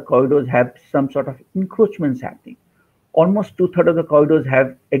 1/3 of the corridors have some sort of encroachments happening. Almost 2/3 of the corridors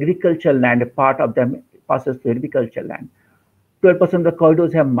have agricultural land, a part of them passes to agricultural land. 12% of the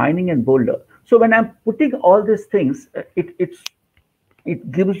corridors have mining and boulder. So when I'm putting all these things,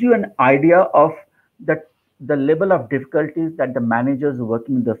 it gives you an idea of that the level of difficulties that the managers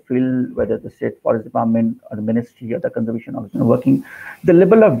working in the field, whether the state forest department or the ministry or the conservation officer working, the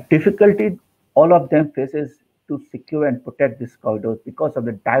level of difficulty all of them faces to secure and protect these corridors because of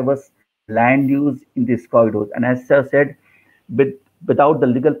the diverse land use in these corridors. And as Sir said, with, without the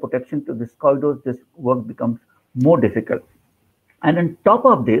legal protection to these corridors, this work becomes more difficult. And on top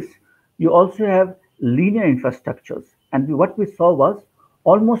of this, you also have linear infrastructures. And what we saw was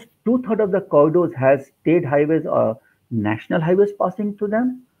almost two-thirds of the corridors has state highways or national highways passing through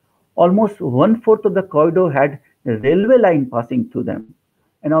them. Almost one-fourth of the corridor had a railway line passing through them.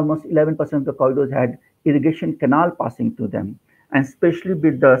 And almost 11% of the corridors had irrigation canal passing through them. And especially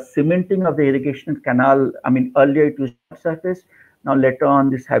with the cementing of the irrigation canal, I mean, earlier it was surface. Now later on,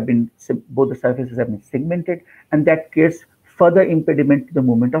 this have been both the surfaces have been segmented, and that creates further impediment to the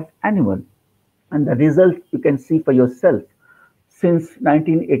movement of animal. And the result you can see for yourself. Since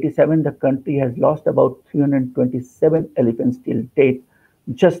 1987, the country has lost about 327 elephants till date,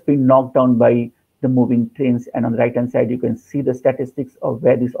 just been knocked down by the moving trains. And on the right hand side, you can see the statistics of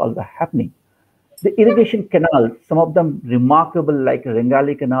where this all were happening. The irrigation canal, some of them remarkable, like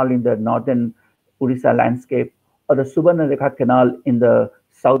Rengali Canal in the northern Odisha landscape, or the Subarnarekha Canal in the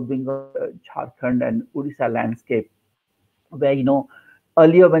South Bengal, Jharkhand, and Odisha landscape, where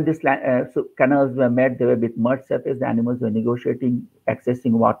earlier when this so canals were made, they were with mud surface. The animals were negotiating,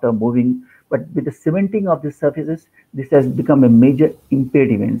 accessing water, moving. But with the cementing of these surfaces, this has become a major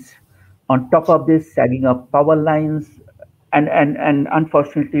impediment. On top of this, sagging of power lines, and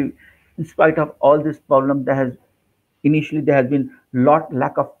unfortunately, in spite of all this problem, there has been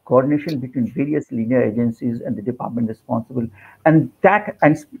lack of coordination between various linear agencies and the department responsible, and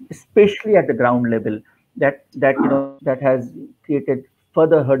especially at the ground level, that has created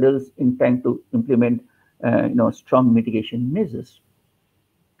further hurdles in trying to implement strong mitigation measures.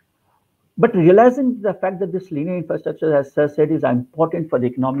 But realizing the fact that this linear infrastructure, as Sir said, is important for the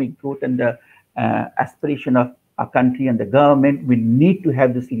economic growth and the aspiration of our country and the government, we need to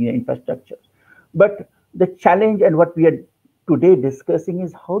have this linear infrastructure. But the challenge and what we are today discussing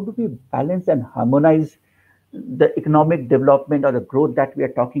is how do we balance and harmonize the economic development or the growth that we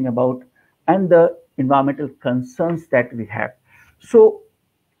are talking about and the environmental concerns that we have. So,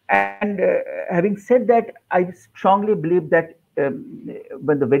 and having said that, I strongly believe that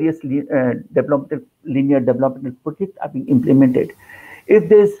when the various linear developmental projects are being implemented, if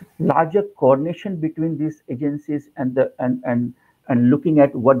there's larger coordination between these agencies and looking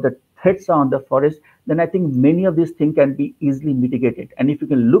at what the threats are on the forest, then I think many of these things can be easily mitigated. And if you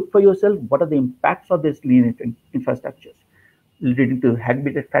can look for yourself, what are the impacts of these linear infrastructures leading to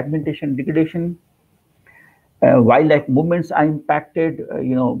habitat fragmentation, degradation, wildlife movements are impacted,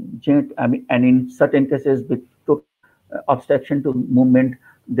 and in certain cases with total obstruction to movement,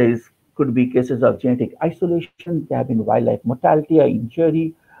 there could be cases of genetic isolation, there have been wildlife mortality or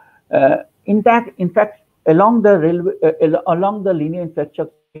injury. In fact, along the railway, along the linear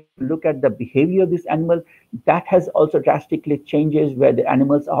infrastructure, if you look at the behavior of this animal, that has also drastically changes where the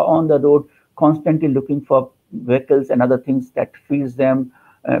animals are on the road, constantly looking for vehicles and other things that feeds them,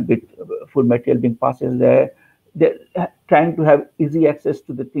 with food material being passes there. They're trying to have easy access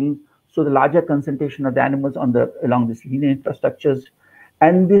to the things. So the larger concentration of the animals along these linear infrastructures.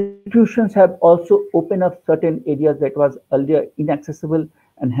 And the institutions have also opened up certain areas that was earlier inaccessible,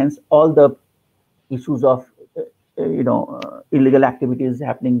 and hence all the issues of illegal activities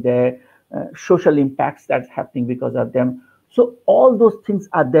happening there, social impacts that's happening because of them. So all those things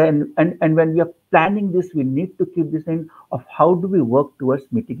are there, and when we are planning this, we need to keep this in of how do we work towards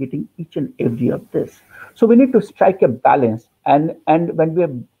mitigating each and every of this. So we need to strike a balance, and when we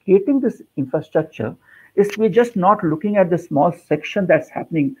are creating this infrastructure, we're just not looking at the small section that's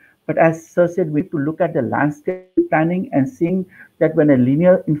happening, but as Sir said, we need to look at the landscape planning and seeing that when a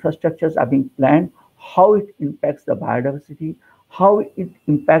linear infrastructures are being planned, how it impacts the biodiversity, how it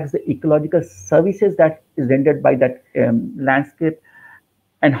impacts the ecological services that is rendered by that landscape,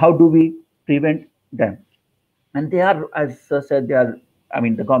 and how do we prevent them. And they are, as Sir said, the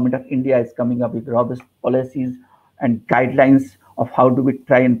government of India is coming up with robust policies and guidelines of how do we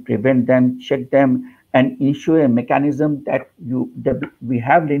try and prevent them, check them, and ensure a mechanism that we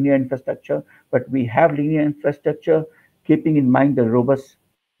have linear infrastructure, but we have linear infrastructure keeping in mind the robust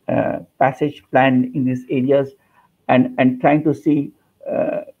passage plan in these areas, and trying to see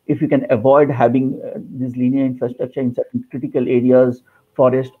if you can avoid having this linear infrastructure in certain critical areas,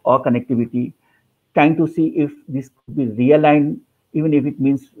 forest or connectivity, trying to see if this could be realigned, even if it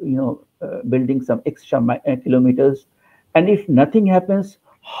means building some extra kilometers, And if nothing happens,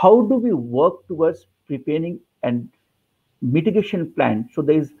 how do we work towards preparing and mitigation plan so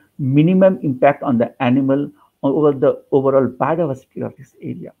there is minimum impact on the animal over the overall biodiversity of this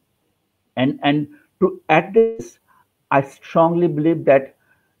area? And to address this, I strongly believe that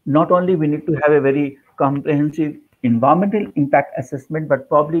not only we need to have a very comprehensive environmental impact assessment, but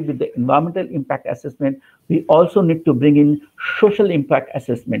probably with the environmental impact assessment, we also need to bring in social impact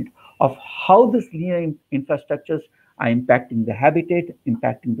assessment of how these linear infrastructures are impacting the habitat,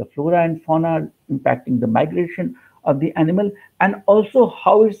 impacting the flora and fauna, impacting the migration of the animal, and also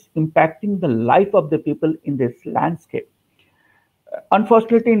how it's impacting the life of the people in this landscape.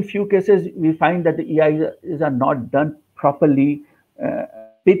 Unfortunately, in few cases, we find that the EIs are not done properly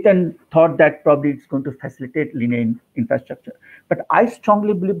with and thought that probably it's going to facilitate linear infrastructure. But I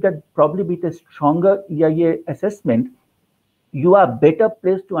strongly believe that probably with a stronger EIA assessment, you are better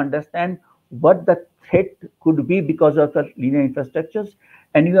placed to understand what the threat could be because of the linear infrastructures,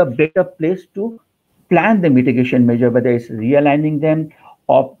 and you are better placed to plan the mitigation measure, whether it's realigning them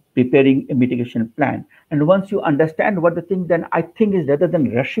or preparing a mitigation plan. And once you understand what the thing, then I think is rather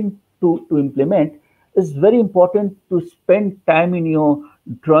than rushing to implement, it's very important to spend time in your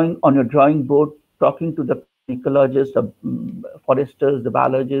drawing board, talking to the plant ecologists, the foresters, the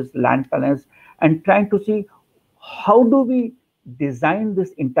biologists, land planners, and trying to see how do we design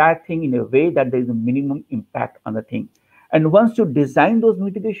this entire thing in a way that there is a minimum impact on the thing. And once you design those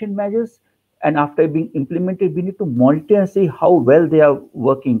mitigation measures, and after being implemented, we need to monitor and see how well they are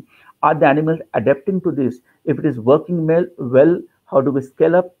working. Are the animals adapting to this? If it is working well, how do we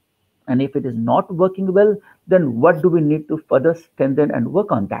scale up? And if it is not working well, then what do we need to further strengthen and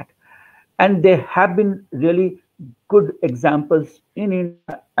work on that? And there have been really good examples in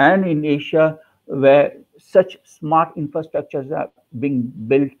India and in Asia where such smart infrastructures are being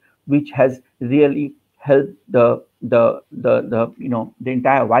built, which has really helped the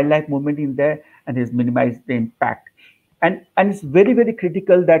entire wildlife movement in there and has minimized the impact. And it's very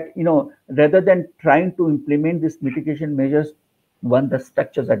critical that rather than trying to implement these mitigation measures when the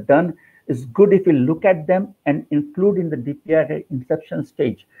structures are done, it's good if we look at them and include in the DPR at inception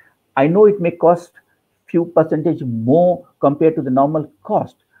stage. I know it may cost few percentage more compared to the normal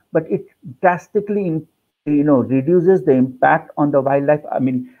cost, but it drastically reduces the impact on the wildlife. I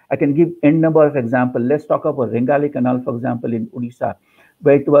mean, I can give n number of examples. Let's talk about Rengali Canal, for example, in Odisha,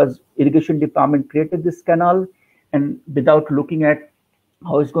 where it was irrigation department created this canal, and without looking at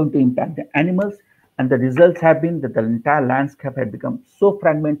how it's going to impact the animals. And the results have been that the entire landscape had become so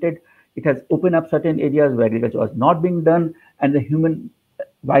fragmented. It has opened up certain areas where agriculture was not being done, and the human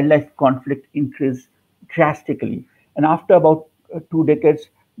wildlife conflict increased drastically. And after about 2 decades,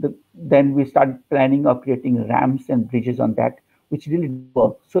 then we started planning of creating ramps and bridges on that, which really didn't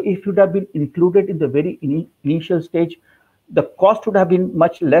work. So if it would have been included in the very initial stage, the cost would have been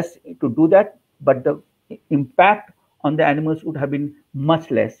much less to do that, but the impact on the animals would have been much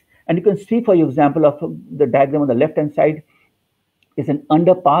less. And you can see, for example, of the diagram on the left-hand side is an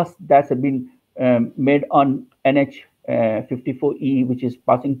underpass that's been made on NH 54E, which is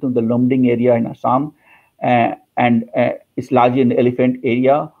passing through the Lomding area in Assam, and it's largely in the elephant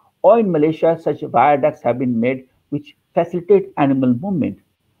area. Or in Malaysia, such viaducts have been made which facilitate animal movement.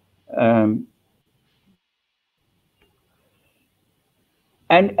 And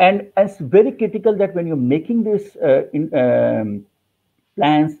it's very critical that when you're making this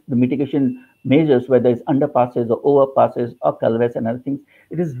plans, the mitigation measures, whether it's underpasses or overpasses or culverts and other things,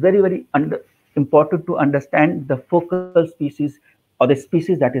 it is very important to understand the focal species or the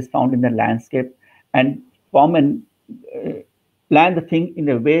species that is found in the landscape, and form and plan the thing in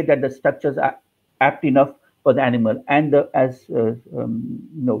a way that the structures are apt enough for the animal. And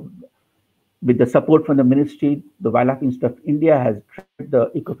with the support from the ministry, the Wildlife Institute of India has drafted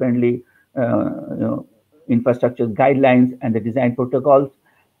the eco-friendly infrastructure guidelines and the design protocols.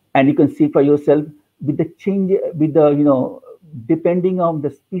 And you can see for yourself with the change, with the depending on the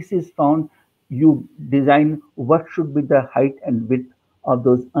species found, you design what should be the height and width of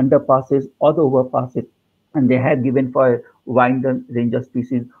those underpasses or the overpasses. And they have given for a wide range of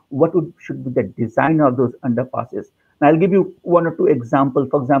species what should be the design of those underpasses. And I'll give you one or two examples.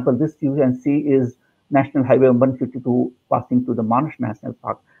 For example, this you can see is National Highway 152 passing through the Manas National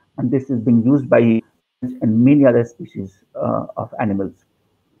Park, and this is being used by and many other species of animals.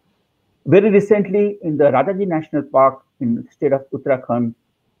 Very recently, in the Radaji National Park in the state of Uttarakhand,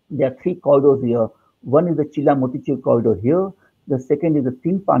 there are 3 corridors here. One is the Chila Motichur corridor here, the second is the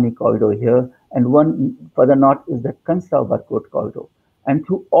Tinpani corridor here, and one further north is the Kansa Barkot corridor. And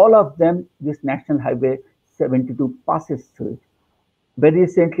through all of them, this National Highway 72 passes through it. Very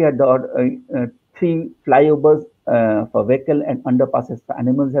recently, at the three flyovers for vehicle and underpasses for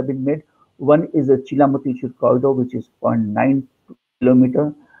animals have been made. One is a Chilamati corridor, which is 0.9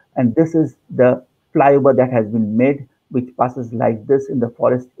 kilometer, and this is the flyover that has been made, which passes like this in the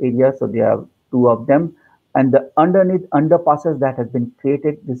forest area. So there are two of them, and the underneath underpasses that has been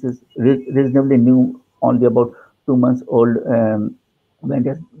created. This is reasonably new, only about 2 months old when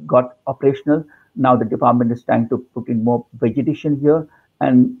it got operational. Now the department is trying to put in more vegetation here,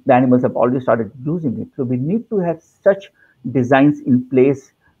 and the animals have already started using it. So we need to have such designs in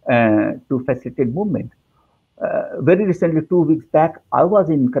place to facilitate movement. Very recently, 2 weeks back, I was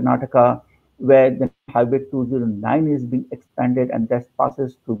in Karnataka where the Highway 209 is being expanded, and that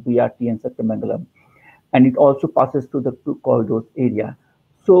passes through BRT and Satyamangalam, and it also passes through the two corridors area.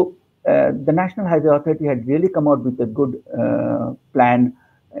 So the National Highway Authority had really come out with a good plan,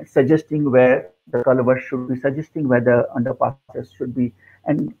 suggesting where the culverts should be, suggesting where the underpasses should be,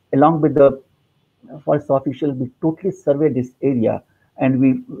 and along with the forest officials, we totally surveyed this area, and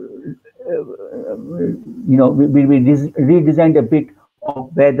we redesigned a bit of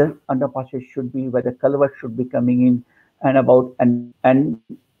where the underpasses should be, where the culvert should be coming in, and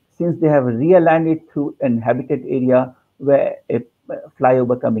since they have realigned it through an habitat area where a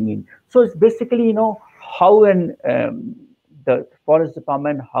flyover coming in. So it's basically, how the forest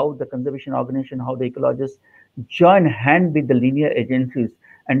department, how the conservation organization, how the ecologists join hand with the linear agencies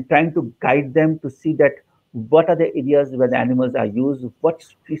and trying to guide them to see that what are the areas where the animals are used, what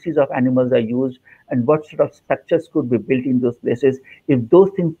species of animals are used, and what sort of structures could be built in those places. If those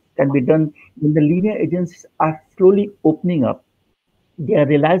things can be done, then the linear agencies are slowly opening up. They are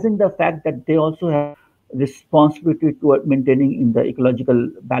realizing the fact that they also have responsibility toward maintaining in the ecological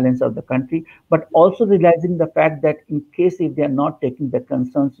balance of the country, but also realizing the fact that in case if they are not taking the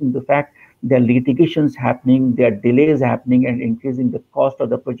concerns in the fact there are litigations happening, there are delays happening and increasing the cost of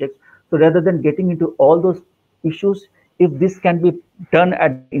the projects. So rather than getting into all those issues, if this can be done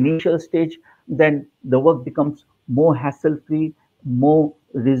at the initial stage, then the work becomes more hassle-free, more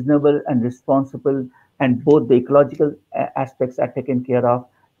reasonable and responsible, and both the ecological aspects are taken care of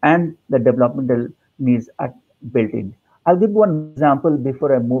and the developmental needs are built in. I'll give one example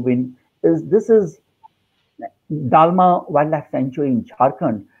before I move in. This is Dalma Wildlife Sanctuary in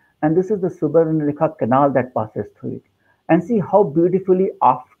Jharkhand, and this is the Subarnarekha Canal that passes through it. And see how beautifully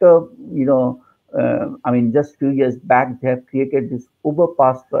after, just few years back, they have created this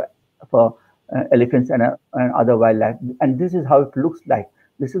overpass for elephants and other wildlife. And this is how it looks like.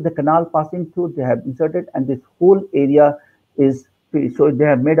 This is the canal passing through, they have inserted, and this whole area is free. So they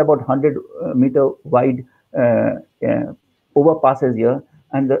have made about 100-meter wide overpasses here,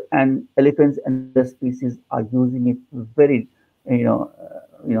 and elephants and other species are using it very,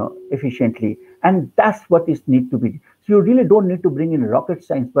 efficiently. And that's what is need to be. So you really don't need to bring in rocket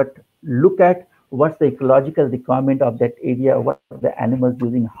science, but look at what's the ecological requirement of that area, what are the animals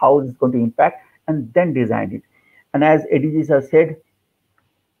using, how it's going to impact, and then design it. And as ADGs have said,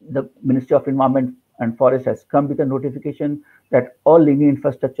 the Ministry of Environment and Forest has come with a notification that all linear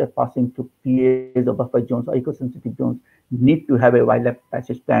infrastructure passing through PAs or buffer zones or eco-sensitive zones need to have a wildlife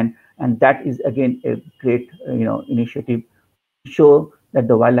passage plan, and that is again a great initiative to ensure that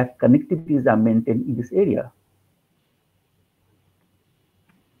the wildlife connectivities are maintained in this area.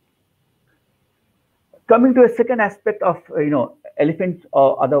 Coming to a second aspect of elephants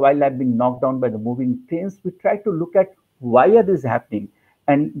or other wildlife being knocked down by the moving trains, we try to look at why are this happening,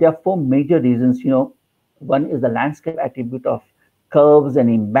 and there are four major reasons. One is the landscape attribute of curves and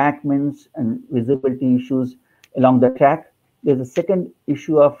embankments and visibility issues along the track. There's a second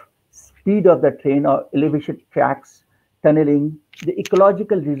issue of speed of the train or elevation tracks, tunneling, the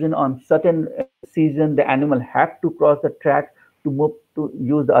ecological reason on certain season the animal have to cross the track to move to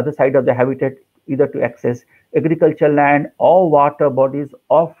use the other side of the habitat, either to access agricultural land or water bodies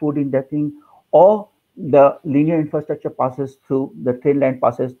or food indexing, or the linear infrastructure passes through, the train line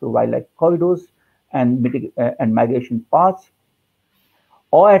passes through wildlife corridors and migration paths,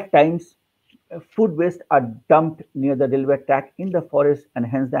 or at times food waste are dumped near the railway track in the forest, and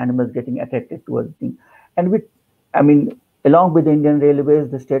hence the animals getting attracted towards things. And along with the Indian Railways,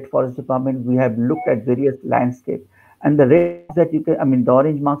 the State Forest Department, we have looked at various landscapes, and the red that the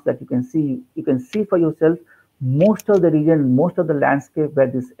orange marks that you can see for yourself. Most of the region, most of the landscape where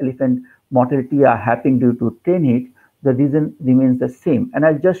this elephant mortality are happening due to train hit, the reason remains the same. And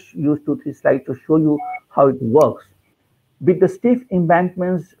I'll just use 2-3 slides to show you how it works. With the stiff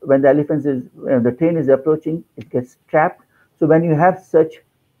embankments, when the train is approaching, it gets trapped. So when you have such,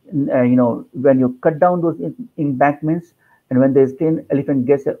 when you cut down those embankments, and when the train elephant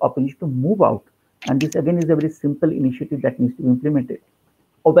gets an opportunity to move out, and this again is a very simple initiative that needs to be implemented.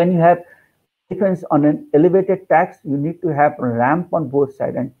 Or when you have elephants on an elevated tracks, you need to have a ramp on both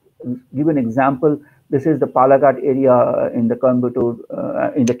sides. And give an example, this is the Palaghat area in the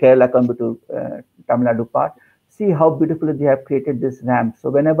Coimbatore, in the Kerala Coimbatore, Tamil Nadu part. See how beautifully they have created this ramp. So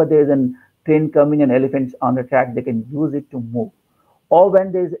whenever there is a train coming and elephants on the track, they can use it to move. Or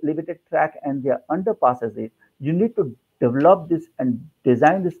when there is limited track and there are underpasses, you need to develop this and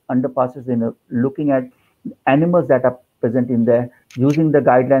design this underpasses in looking at animals that are present in there, using the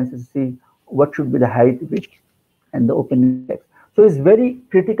guidelines to see what should be the height, width, and the opening text. So it's very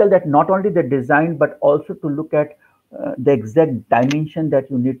critical that not only the design, but also to look at the exact dimension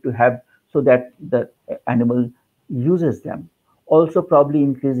that you need to have so that the animal uses them. Also probably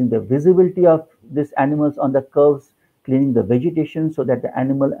increasing the visibility of these animals on the curves, cleaning the vegetation so that the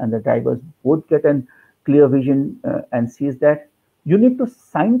animal and the drivers both get a clear vision and sees that. You need to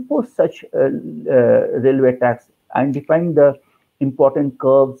signpost such railway tracks, identifying the important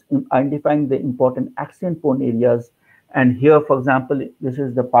curves, identifying the important accident prone areas. And here, for example, this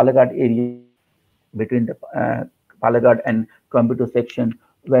is the Palaghat area between the Palaghat and Coimbatore section,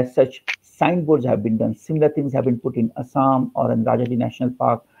 where such signboards have been done. Similar things have been put in Assam or in Rajaji National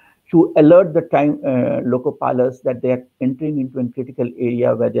Park to alert the time local pilots that they are entering into a critical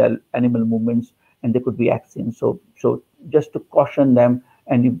area where there are animal movements and there could be accidents. So just to caution them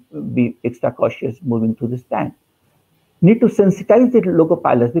and be extra cautious moving through this time. Need to sensitize the local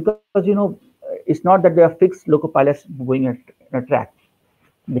pilots because it's not that they are fixed local pilots going at a track.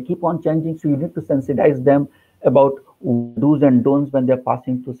 They keep on changing, so you need to sensitize them about do's and don'ts when they're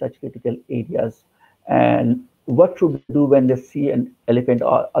passing through such critical areas, and what should they do when they see an elephant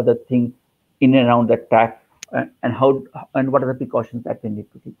or other thing in and around the track, and how and what are the precautions that they need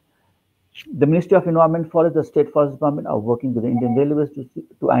to take. The Ministry of Environment, Forest, the State Forest Department are working with the Indian Railways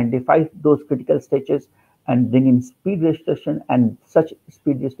to identify those critical stretches and bring in speed restriction, and such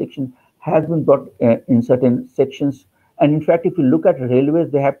speed restriction has been brought in certain sections. And in fact, if you look at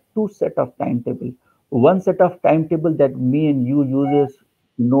railways, they have two set of timetable. One set of timetable that me and you users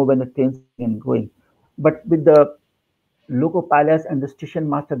know when the trains are coming and going. But with the loco pilots and the station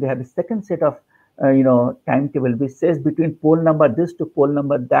master, they have a second set of timetable which says between pole number this to pole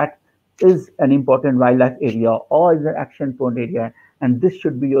number that is an important wildlife area or is an action prone area, and this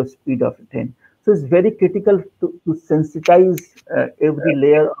should be your speed of the train. So it's very critical to sensitize every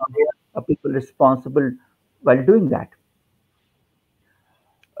layer of people responsible while doing that.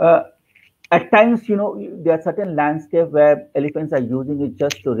 Uh, at times, there are certain landscape where elephants are using it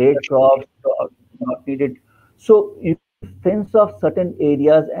just to raid crops or not needed. So you fence off certain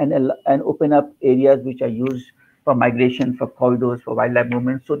areas and open up areas which are used for migration, for corridors, for wildlife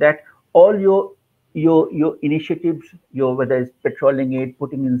movement, so that all your initiatives, your whether it's patrolling it,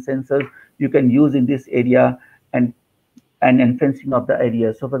 putting in sensors, you can use in this area and fencing of the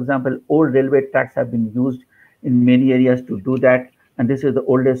area. So, for example, old railway tracks have been used in many areas to do that. And this is the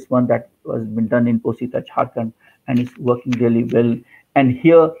oldest one that was been done in Posita, Jharkhand, and it's working really well. And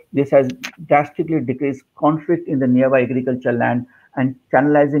here, this has drastically decreased conflict in the nearby agricultural land and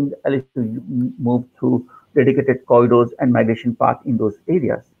channelizing the elephants to move through dedicated corridors and migration path in those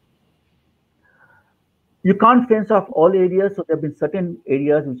areas. You can't fence off all areas, so there have been certain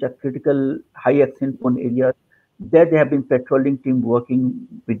areas which are critical, high accident prone areas. There, they have been patrolling team working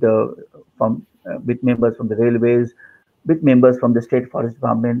with with members from the railways, with members from the State Forest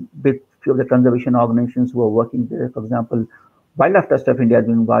Department, with few of the conservation organizations who are working there. For example, Wildlife Trust of India has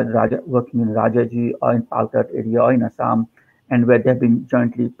been working in Rajaji or in Palghat area or in Assam, and where they have been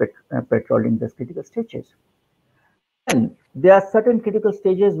jointly patrolling the critical stretches. Then there are certain critical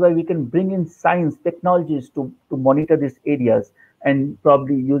stages where we can bring in science technologies to monitor these areas, and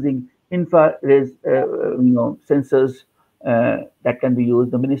probably using infrared sensors that can be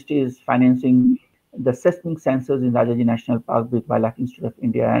used. The ministry is financing the seismic sensors in Rajaji National Park with Wildlife Institute of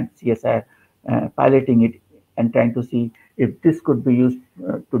India and CSI piloting it and trying to see if this could be used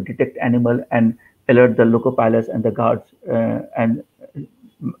to detect animal and alert the local pilots and the guards and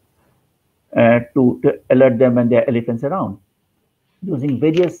to alert them when there are elephants around, using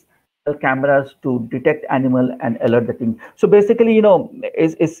various cameras to detect animal and alert the thing. So basically,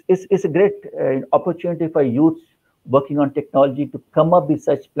 it's a great opportunity for youth working on technology to come up with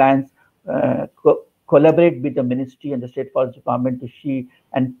such plans, collaborate with the ministry and the State Forest Department to see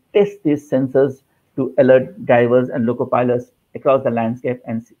and test these sensors to alert drivers and local pilots across the landscape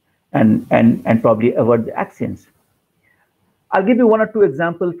and probably avoid the accidents. I'll give you one or two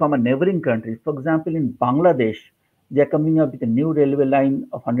examples from a neighboring country. For example, in Bangladesh, they are coming up with a new railway line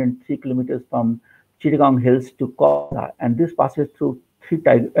of 103 kilometers from Chittagong Hills to Kola, and this passes through three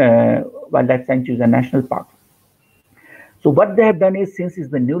wildlife sanctuaries and national parks. So what they have done is, since is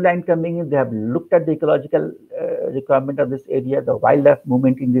the new line coming in, they have looked at the ecological requirement of this area, the wildlife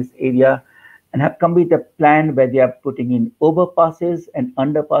movement in this area, and have come with a plan where they are putting in overpasses and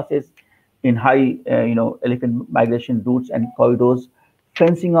underpasses in high, elephant migration routes and corridors,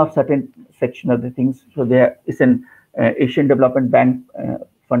 fencing off certain section of the things. So there is an Asian Development Bank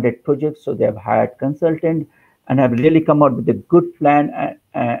funded project. So they have hired consultant and have really come out with a good plan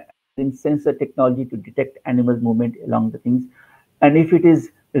in sensor technology to detect animal movement along the things. And if it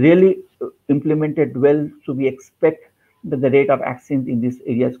is really implemented well, so we expect that the rate of accidents in these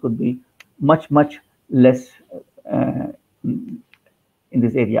areas could be much, much less in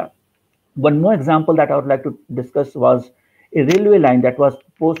this area. One more example that I would like to discuss was a railway line that was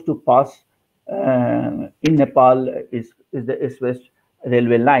supposed to pass in Nepal is the East-West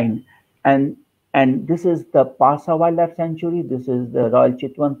railway line, and this is the Parsa Wildlife Sanctuary. This is the Royal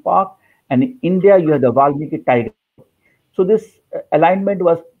Chitwan Park, and in India you have the Valmiki Tiger. So this alignment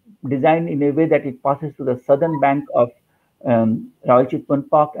was designed in a way that it passes to the southern bank of Royal Chitwan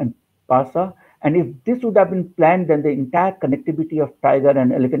Park and Parsa. And if this would have been planned, then the entire connectivity of tiger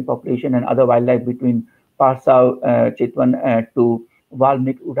and elephant population and other wildlife between Parsa, Chitwan to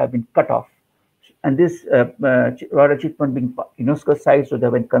Valmik would have been cut off. And this Royal Chitwan being UNESCO site, so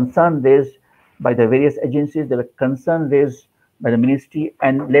there were concern raised by the various agencies, there were concern raised by the ministry,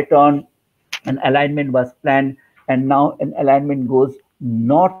 and later on an alignment was planned, and now an alignment goes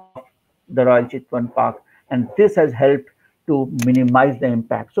north of the Royal Chitwan Park, and this has helped to minimize the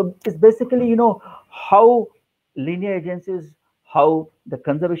impact. So it's basically, how linear agencies, how the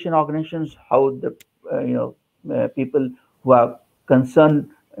conservation organizations, how the people who are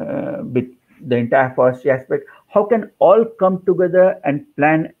concerned with the entire forestry aspect, how can all come together and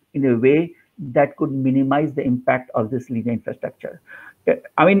plan in a way that could minimize the impact of this linear infrastructure.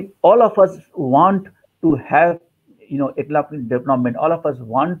 I mean, all of us want to have, economic development. All of us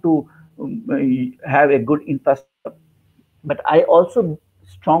want to have a good infrastructure. But I also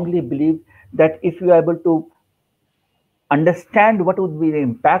strongly believe that if you are able to understand what would be the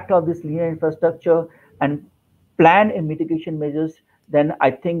impact of this linear infrastructure and plan a mitigation measures, then I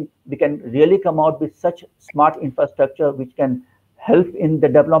think we can really come out with such smart infrastructure which can help in the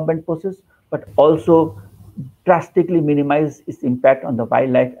development process, but also drastically minimize its impact on the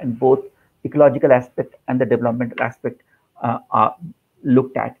wildlife, and both ecological aspect and the developmental aspect are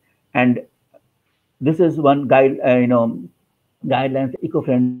looked at. And this is one guidelines,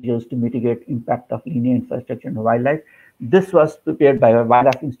 eco-friendly measures to mitigate impact of linear infrastructure on wildlife. This was prepared by the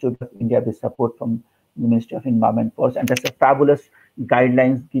Wildlife Institute of India with support from the Ministry of Environment and Forest, and that's a fabulous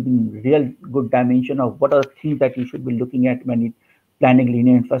guidelines giving real good dimension of what are the things that you should be looking at when you planning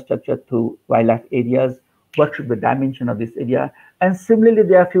linear infrastructure to wildlife areas, what should be the dimension of this area. And similarly,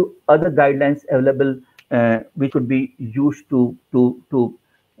 there are a few other guidelines available which could be used to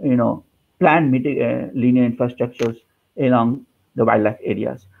plan linear infrastructures along the wildlife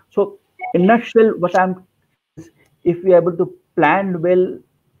areas. So in a nutshell, what I'm is, if we are able to plan well,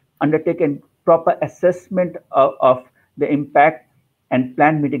 undertake a proper assessment of the impact and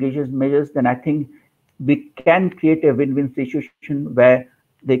plan mitigation measures, then I think we can create a win-win situation where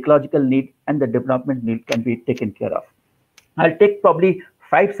the ecological need and the development need can be taken care of. I'll take probably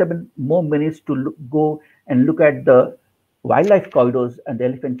 5-7 more minutes to go and look at the wildlife corridors and the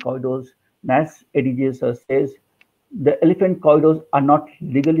elephant corridors. And as ADG says, the elephant corridors are not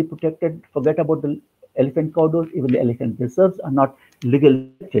legally protected. Forget about the elephant corridors, even the elephant reserves are not legally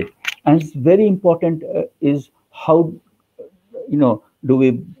protected. And it's very important is how do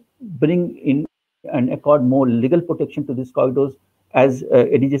we bring in and accord more legal protection to these corridors. As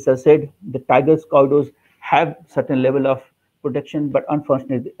ADG has said, the tigers corridors have certain level of protection, but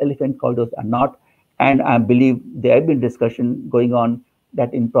unfortunately, the elephant corridors are not. And I believe there have been discussion going on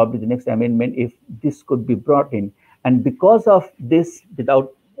that in probably the next amendment, if this could be brought in. And because of this,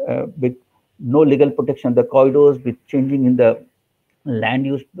 with no legal protection of the corridors, with changing in the land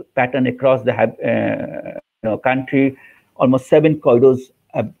use pattern across the country, almost 7 corridors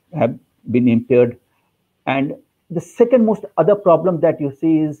have been impaired. And the second most other problem that you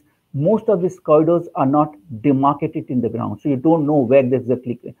see is most of these corridors are not demarcated in the ground. So you don't know where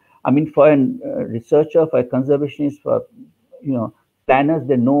exactly. I mean, for a researcher, for a conservationist, for planners,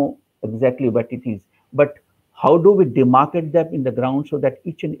 they know exactly what it is. But how do we demarcate them in the ground so that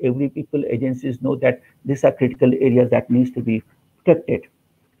each and every people agencies know that these are critical areas that needs to be protected?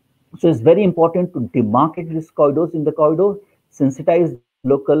 So it's very important to demarcate these corridors in the corridor, sensitize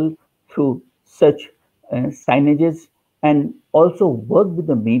local through such signages, and also work with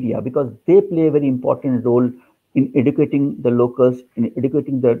the media, because they play a very important role in educating the locals, in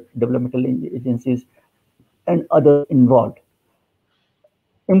educating the developmental agencies, and others involved.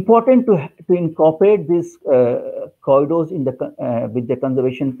 Important to incorporate these corridors in the with the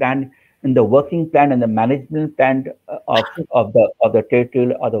conservation plan, in the working plan and the management plan of the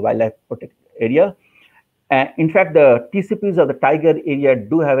territorial or the wildlife protected area. In fact, the TCPs of the tiger area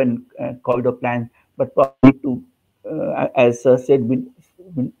do have a corridor plan, but probably to, as said,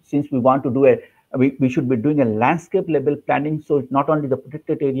 since we want to do we should be doing a landscape level planning. So it's not only the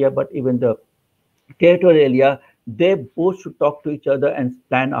protected area, but even the territorial area. They both should talk to each other and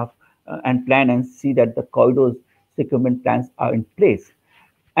plan and see that the corridors securement plans are in place.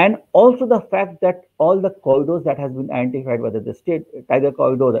 And also the fact that all the corridors that has been identified, whether the state tiger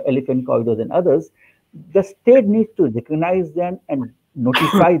corridor, the elephant corridors, and others, the state needs to recognize them and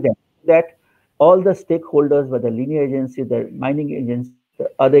notify them that all the stakeholders, whether linear agencies, the mining agencies, the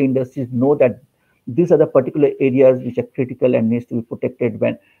other industries, know that these are the particular areas which are critical and needs to be protected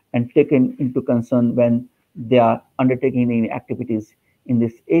when and taken into concern when they are undertaking any activities in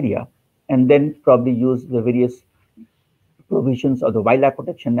this area, and then probably use the various provisions of the Wildlife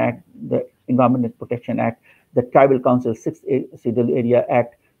Protection Act, the Environment Protection Act, the Tribal Council 6th Schedule Area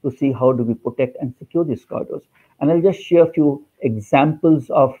Act to see how do we protect and secure these corridors. And I'll just share a few examples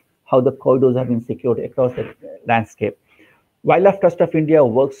of how the corridors have been secured across the landscape. Wildlife Trust of India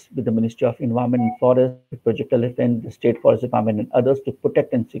works with the Ministry of Environment and Forest, with Project Elephant, the State Forest Department, and others to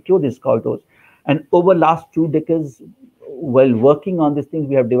protect and secure these corridors. And over last 2 decades, while working on this thing,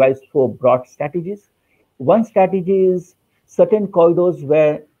 we have devised 4 broad strategies. One strategy is certain corridors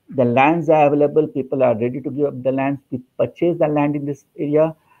where the lands are available, people are ready to give up the lands, we purchase the land in this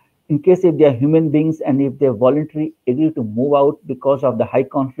area. In case if they are human beings and if they voluntarily agree to move out because of the high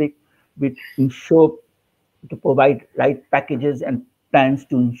conflict, we ensure to provide right packages and plans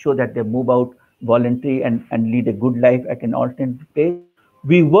to ensure that they move out voluntarily and lead a good life at an alternate place.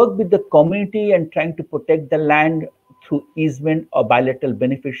 We work with the community and trying to protect the land through easement or bilateral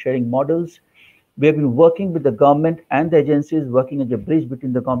benefit sharing models. We have been working with the government and the agencies, working as a bridge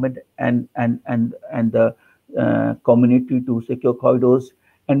between the government and the community to secure corridors.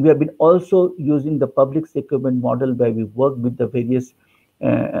 And we have been also using the public securement model where we work with the various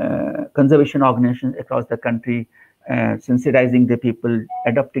conservation organizations across the country, sensitizing the people,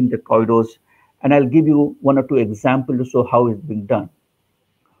 adopting the corridors. And I'll give you 1 or 2 examples to show how it's being done.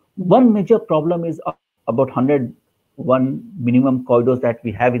 One major problem is about 101 minimum corridors that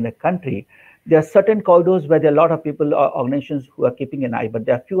we have in the country. There are certain corridors where there are a lot of people or organizations who are keeping an eye, but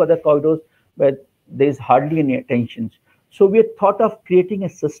there are a few other corridors where there is hardly any attention. So we had thought of creating a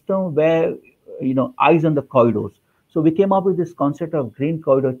system where, eyes on the corridors. So we came up with this concept of Green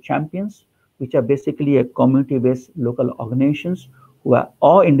Corridor Champions, which are basically a community-based local organizations who are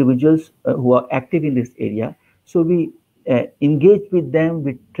all individuals who are active in this area. So we engage with them,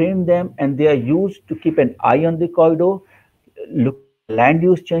 we train them, and they are used to keep an eye on the corridor, looking at the land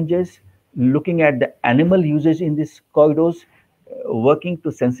use changes, looking at the animal uses in these corridors, working to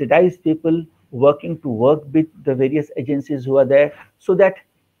sensitize people, working to work with the various agencies who are there, so that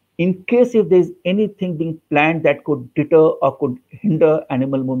in case if there's anything being planned that could deter or could hinder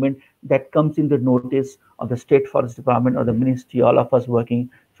animal movement, that comes in the notice of the State Forest Department or the ministry, all of us working,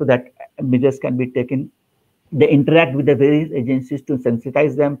 so that measures can be taken. They interact with the various agencies to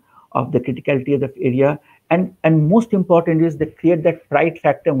sensitize them of the criticality of the area. And most important is they create that pride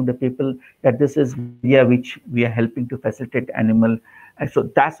factor among the people that this is area which we are helping to facilitate animal. And so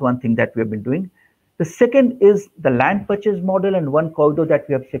that's one thing that we have been doing. The second is the land purchase model, and one corridor that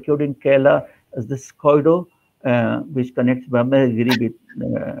we have secured in Kerala is this corridor which connects Brahmagiri with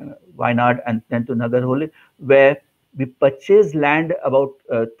Wayanad and then to Nagarhole, where we purchased land, about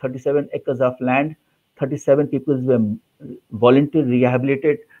 37 acres of land. 37 people were voluntarily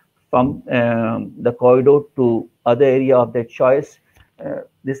rehabilitated from the corridor to other area of their choice.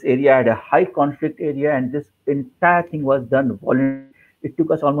 This area had a high conflict area, and this entire thing was done voluntarily. It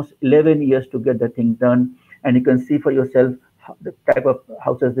took us almost 11 years to get the thing done, and you can see for yourself the type of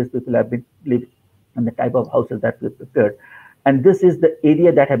houses these people have been living and the type of houses that we prepared. And this is the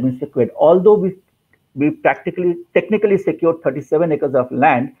area that have been secured. Although we technically secured 37 acres of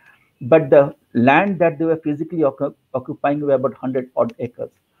land, but the land that they were physically occupying were about 100 odd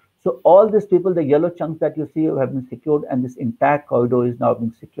acres. So all these people, the yellow chunks that you see have been secured, and this entire corridor is now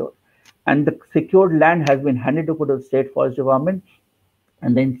being secured. And the secured land has been handed over to the State Forest Department,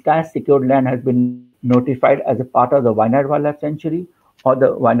 and the entire secured land has been notified as a part of the Wayanad Wildlife Sanctuary or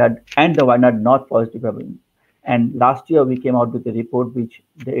the Wayanad North Forest Department. And last year we came out with a report which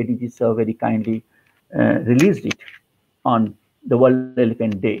the ADG sir very kindly released it on the World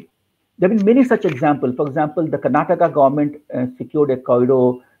Elephant Day. There have been many such examples. For example, the Karnataka government secured a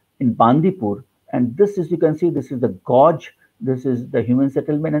corridor in Bandipur, And this is, you can see, this is the gorge, this is the human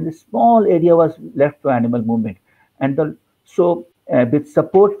settlement, and this small area was left to animal movement. And with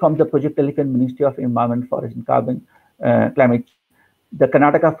support from the Project Elephant Ministry of Environment, Forest and Climate Change, the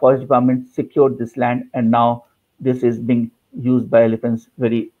Karnataka Forest Department secured this land, and now this is being used by elephants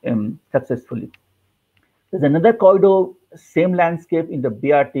very successfully. There's another corridor, same landscape in the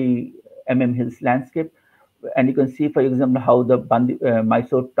BRT Hills landscape. And you can see, for example, how the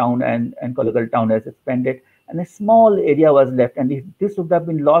Mysore town and Kolkata town has expanded, and a small area was left. And if this would have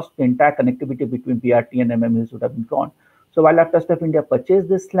been lost, the entire connectivity between BRT and Hills would have been gone. So Wildlife Trust of India purchased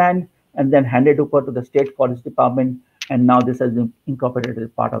this land and then handed over to the State Forest Department, and now this has been incorporated as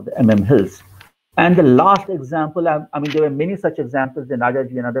part of the Hills. And the last example, I mean, there were many such examples in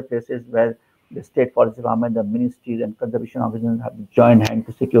Rajaji and other places where the State Forest Department, the ministries and conservation organizations have joined hands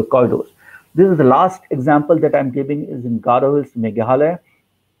to secure corridors. This is the last example that I'm giving is in Garo Hills, Meghalaya,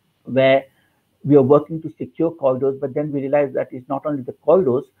 where we are working to secure corridors, but then we realized that it's not only the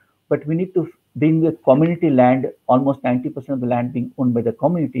corridors, but we need to bring the community land, almost 90% of the land being owned by the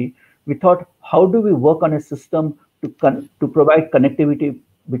community. We thought, how do we work on a system to provide connectivity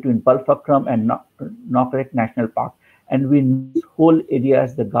between Balfakram and Nokrek National Park? And we know this whole area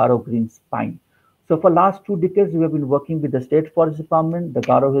as the Garo Green Spine. So for last 2 decades, we have been working with the State Forest Department, the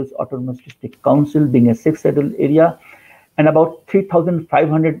Garo Hills Autonomous District Council being a 6th scheduled area, and about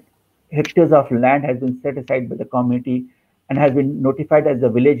 3,500 hectares of land has been set aside by the community and has been notified as a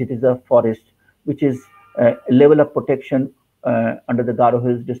village reserve forest, which is a level of protection under the Garo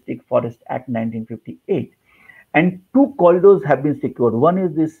Hills District Forest Act 1958. And 2 corridors have been secured. One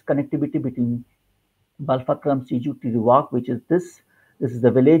is this connectivity between Balfakram Siju to Riwak, which is this is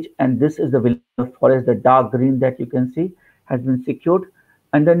the village, and this is the village of forest, the dark green that you can see has been secured.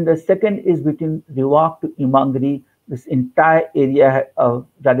 And then the second is between Riwak to Imangri. This entire area of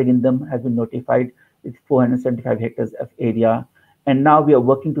Radagindam has been notified with 475 hectares of area. And now we are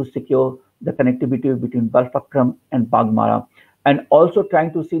working to secure the connectivity between Balfakram and Bagmara, and also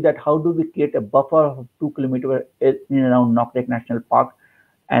trying to see that how do we create a buffer of 2 kilometers in and around Nokrek National Park,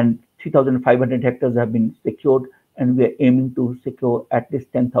 and 3,500 hectares have been secured, and we are aiming to secure at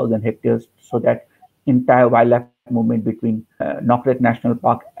least 10,000 hectares so that entire wildlife movement between Nokrek National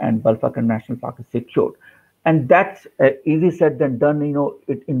Park and Balfakram National Park is secured. And that's easy said than done. You know,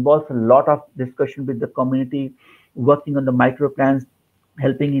 it involves a lot of discussion with the community, working on the micro plans,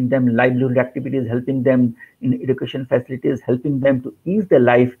 helping in them livelihood activities, helping them in education facilities, helping them to ease their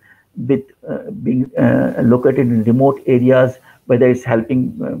life with being located in remote areas, whether it's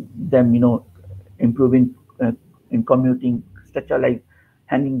helping them, you know, improving in commuting, such as like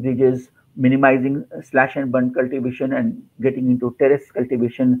hanging bridges, minimizing slash and burn cultivation and getting into terrace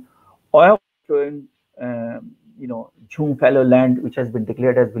cultivation, or showing, you know, jhum fallow land, which has been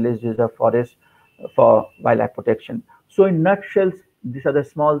declared as village reserve forest for wildlife protection. So in nutshells, these are the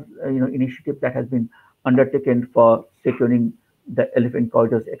small, you know, initiatives that has been undertaken for securing the elephant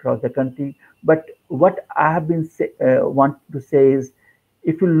corridors across the country. But what I have been want to say is,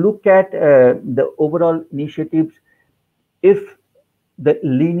 if you look at the overall initiatives, if the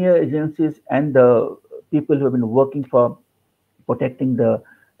linear agencies and the people who have been working for protecting the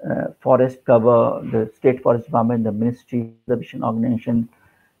forest cover, the State Forest Department, the Ministry, the Vision Organization,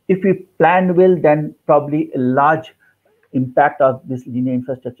 if we plan well, then probably a large impact of these linear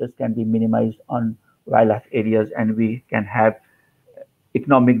infrastructures can be minimized on wildlife areas, and we can have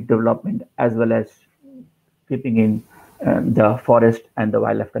economic development as well as keeping in the forest and the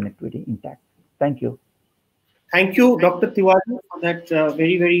wildlife connectivity intact. Thank you. Thank you, Dr. Tiwari, for that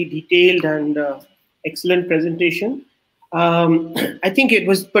very, very detailed and excellent presentation. I think it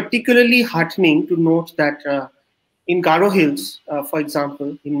was particularly heartening to note that in Garo Hills, for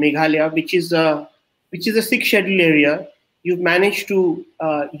example, in Meghalaya, which is a 6th schedule area, you've managed to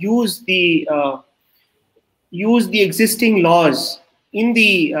use the existing laws in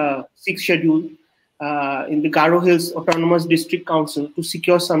the 6th schedule in the Garo Hills Autonomous District Council to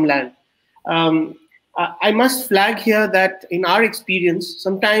secure some land. I must flag here that in our experience,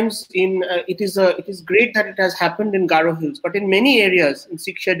 sometimes it is great that it has happened in Garo Hills, but in many areas, in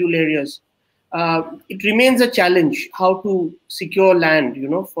 6th schedule areas, it remains a challenge how to secure land, you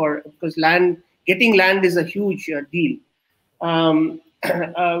know, because getting land is a huge deal.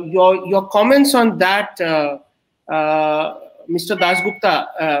 Your comments on that, Mr.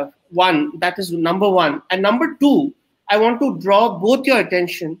 Dasgupta, that is number one. And number two, I want to draw both your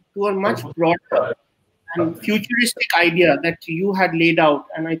attention to a much broader and futuristic idea that you had laid out.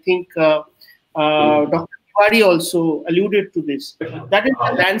 And I think Dr. Tiwari also alluded to this. That is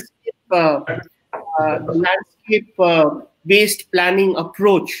the landscape-based planning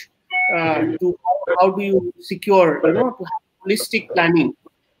approach to how do you secure, to have holistic planning.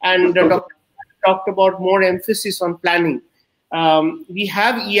 And Dr. talked about more emphasis on planning. We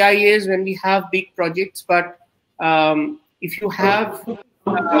have EIAs when we have big projects, but if you have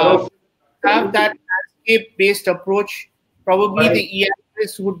that landscape-based approach, probably the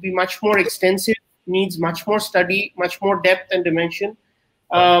EIS would be much more extensive, needs much more study, much more depth and dimension.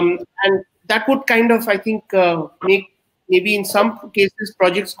 And that would kind of, I think, make maybe in some cases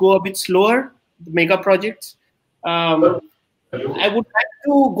projects go a bit slower, the mega projects. I would like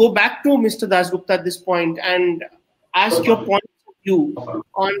to go back to Mr. Dasgupta at this point and ask your point of view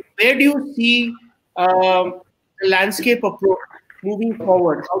on where do you see the landscape approach moving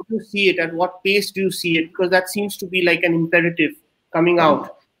forward? How do you see it? At what pace do you see it? Because that seems to be like an imperative coming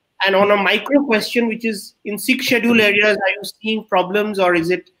out. And on a micro question, which is in 6 schedule areas, are you seeing problems, or is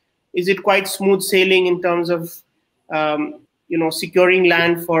it quite smooth sailing in terms of securing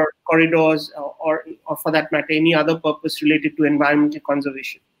land for corridors or for that matter any other purpose related to environmental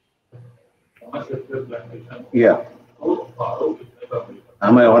conservation? Yeah.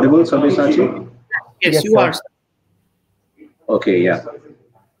 Am I audible, Sabyasachi? Yes, you are. Okay, yeah.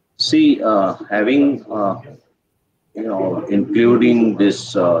 See, having including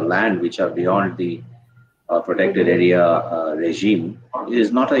this land which are beyond the protected area regime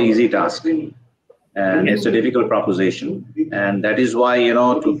is not an easy task, and it's a difficult proposition, and that is why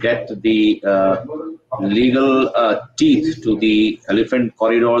to get the legal teeth to the elephant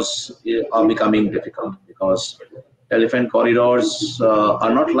corridors are becoming difficult, because elephant corridors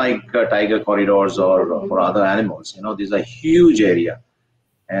are not like tiger corridors or for other animals. These are huge area.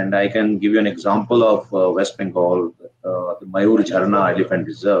 And I can give you an example of West Bengal, the Mayur Jharna Elephant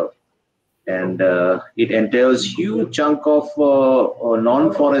Reserve. And it entails huge chunk of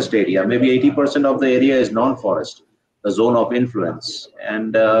non-forest area. Maybe 80% of the area is non-forest, the zone of influence.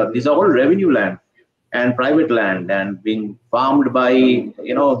 And these are all revenue land and private land and being farmed by,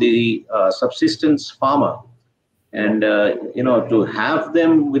 the subsistence farmer. And, to have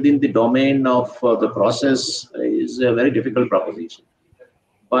them within the domain of the process is a very difficult proposition.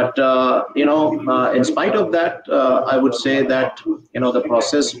 But, in spite of that, I would say that, the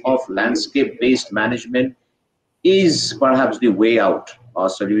process of landscape-based management is perhaps the way out, or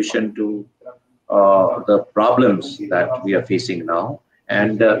solution to the problems that we are facing now.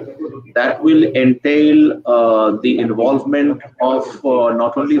 And that will entail the involvement of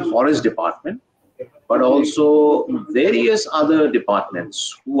not only forest department, but also various other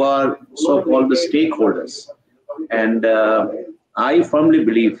departments who are so-called the stakeholders. And I firmly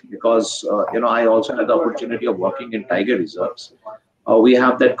believe, because I also had the opportunity of working in tiger reserves. We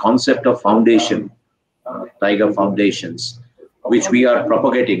have that concept of foundation, tiger foundations, which we are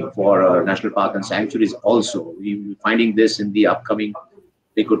propagating for national park and sanctuaries. Also, we're finding this in the upcoming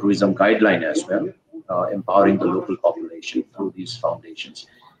ecotourism guideline as well, empowering the local population through these foundations.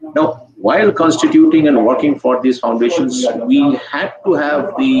 Now, while constituting and working for these foundations, we had to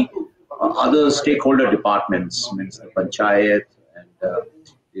have the other stakeholder departments, means the panchayat and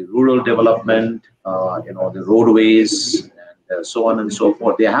the rural development, the roadways, and so on and so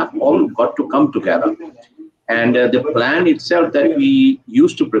forth. They have all got to come together. And the plan itself that we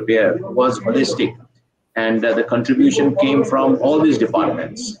used to prepare was holistic. And the contribution came from all these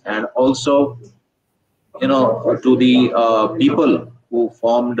departments, and also, to the people who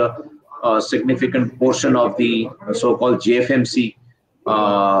formed a significant portion of the so-called JFMC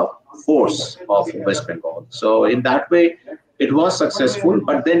force of West Bengal. So in that way, it was successful,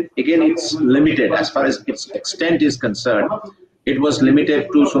 but then again, it's limited as far as its extent is concerned. It was limited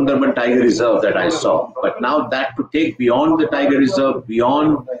to Sundarban Tiger Reserve that I saw. But now that to take beyond the Tiger Reserve,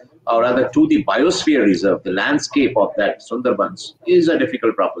 beyond, or rather to the Biosphere Reserve, the landscape of that Sundarbans is a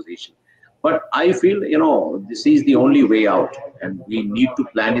difficult proposition. But I feel, this is the only way out, and we need to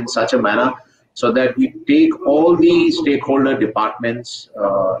plan in such a manner so that we take all the stakeholder departments,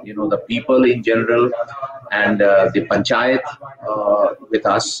 the people in general, and the panchayat with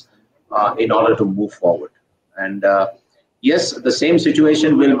us in order to move forward. And yes, the same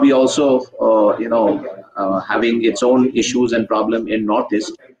situation will be also, having its own issues and problem in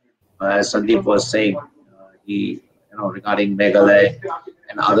Northeast, as Sandeep was saying, regarding Meghalaya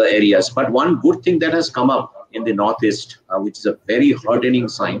and other areas. But one good thing that has come up in the Northeast, which is a very heartening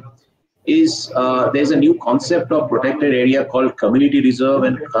sign, is there's a new concept of protected area called community reserve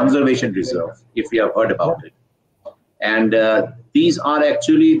and conservation reserve, if you have heard about it. And these are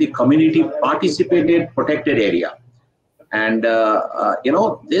actually the community participated protected area. And,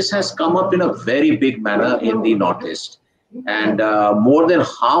 this has come up in a very big manner in the Northeast. And more than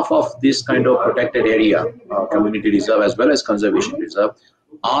half of this kind of protected area, community reserve as well as conservation reserve,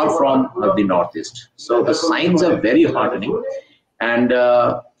 are from the northeast. So the signs are very heartening, and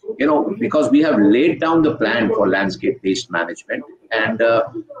because we have laid down the plan for landscape-based management, and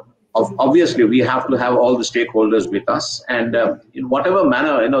obviously we have to have all the stakeholders with us, and in whatever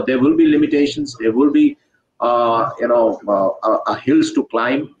manner, there will be limitations, there will be hills to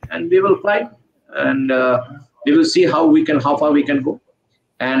climb, and we will climb, and we will see how far we can go.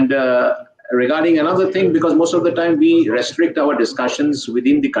 And regarding another thing, because most of the time we restrict our discussions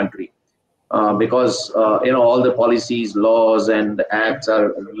within the country, because all the policies, laws, and acts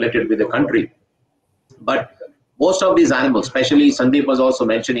are related with the country. But most of these animals, especially Sandeep was also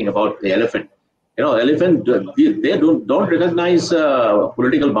mentioning about the elephant. Elephant, they don't recognize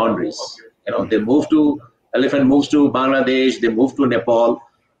political boundaries. They move to elephant moves to Bangladesh, they move to Nepal,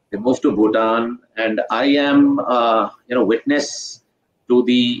 they move to Bhutan, and I am witness to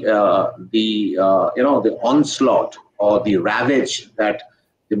the onslaught or the ravage that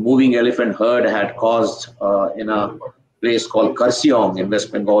the moving elephant herd had caused in a place called Kurseong in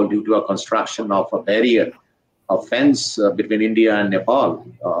West Bengal due to a construction of a barrier, a fence between India and Nepal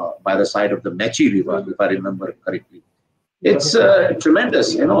by the side of the Mechi River, if I remember correctly. It's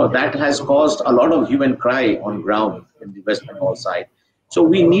tremendous, that has caused a lot of hue and cry on ground in the West Bengal side. So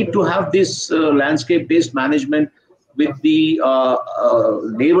we need to have this landscape-based management with the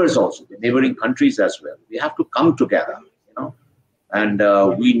neighbors also, the neighboring countries as well. We have to come together, and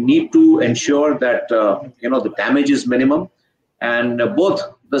we need to ensure that, the damage is minimum, and both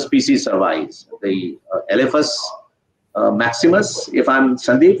the species survives. The Elephas maximus, if I'm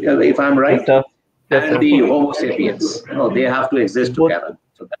Sandeep, if I'm right, Yes, yes, and the Homo sapiens, they have to exist together.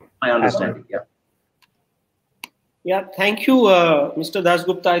 So that's my understanding. Yeah. Yeah, thank you, Mr.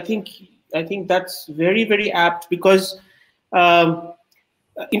 Dasgupta. I think that's very, very apt, because,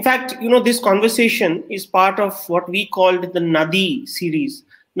 in fact, this conversation is part of what we called the Nadi series.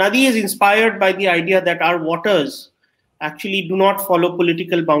 Nadi is inspired by the idea that our waters actually do not follow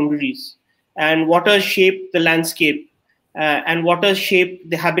political boundaries, and waters shape the landscape, and waters shape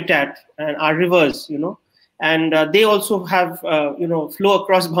the habitat, and our rivers, and they also have flow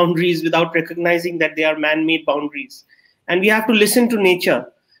across boundaries without recognizing that they are man-made boundaries. And we have to listen to nature,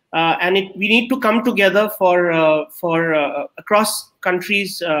 and we need to come together for across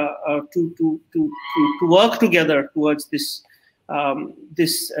countries to work together towards this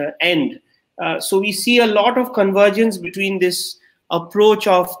end. So we see a lot of convergence between this approach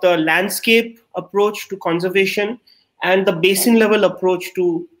of the landscape approach to conservation and the basin level approach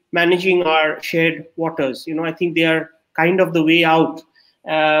to managing our shared waters. I think they are kind of the way out.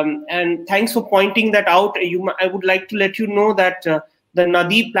 And thanks for pointing that out. I would like to let you know that the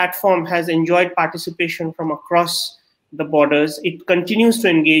Nadi platform has enjoyed participation from across the borders. It continues to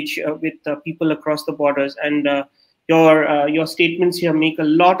engage with people across the borders, and your statements here make a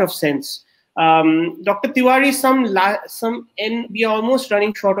lot of sense. Dr. Tiwari, and we are almost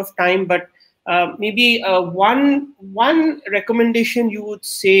running short of time, but maybe one recommendation you would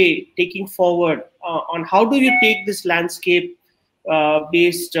say, taking forward, on how do you take this landscape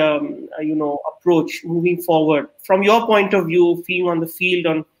based approach moving forward from your point of view, being on the field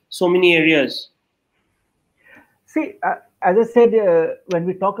on so many areas? See, as I said, when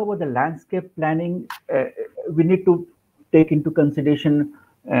we talk about the landscape planning, we need to take into consideration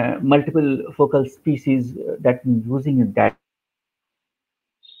multiple focal species that we're using in that.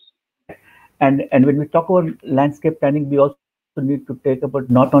 And when we talk about landscape planning, we also need to take about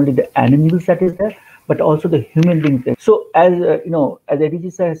not only the animals that is there, but also the human beings there. So as as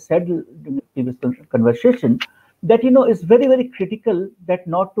ADG has said in the previous conversation, that it's very, very critical that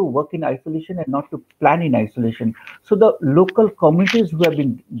not to work in isolation and not to plan in isolation. So the local communities who have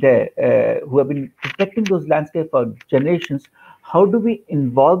been there, who have been protecting those landscapes for generations, how do we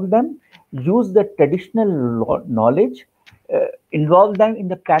involve them, use the traditional knowledge, involve them in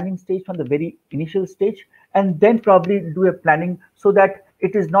the planning stage from the very initial stage, and then probably do a planning so that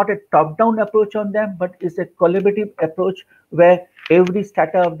it is not a top-down approach on them, but it's a collaborative approach where every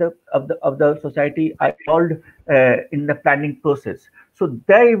strata of the society are involved in the planning process. So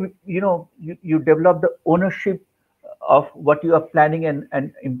there, you develop the ownership of what you are planning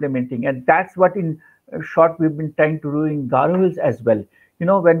and implementing, and that's what in short we've been trying to do in Garo Hills as well.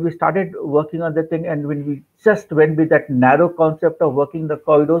 When we started working on the thing, and when we just went with that narrow concept of working the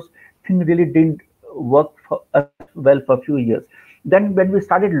corridors, thing really didn't work for us well for a few years. Then when we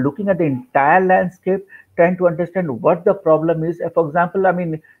started looking at the entire landscape, trying to understand what the problem is. For example,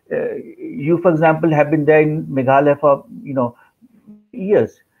 you, for example, have been there in Meghalaya for many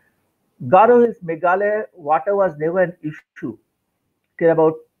years. Garo Hills, Meghalaya, water was never an issue till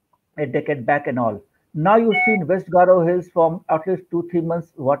about a decade back and all. Now you see in West Garo Hills from at least 2 3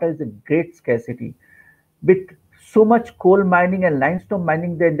 months, water is a great scarcity. With so much coal mining and limestone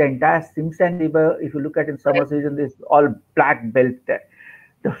mining there, the entire Simsang River, if you look at in summer season, is all black belt there.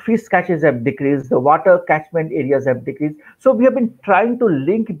 The fish catches have decreased, the water catchment areas have decreased. So we have been trying to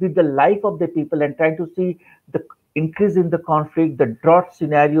link with the life of the people and trying to see the increase in the conflict, the drought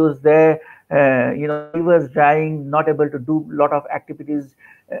scenarios there, rivers drying, not able to do a lot of activities,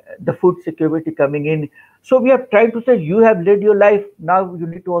 the food security coming in. So we have tried to say, you have led your life, now you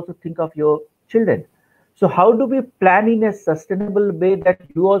need to also think of your children. So how do we plan in a sustainable way that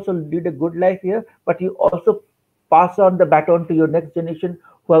you also lead a good life here, but you also pass on the baton to your next generation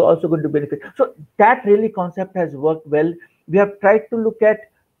who are also going to benefit? So that really concept has worked well. We have tried to look at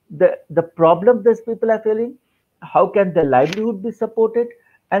the problem these people are feeling, how can their livelihood be supported,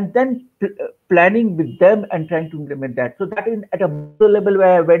 and then planning with them and trying to implement that. So that is at a macro level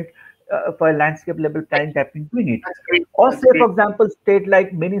where I went for a landscape level planning that been doing it. That's great. Or That's say, great. for example, state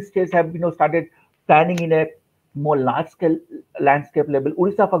like many states have started planning in a more large scale landscape level.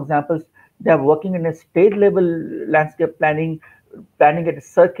 Odisha, for example, they are working in a state level landscape planning at a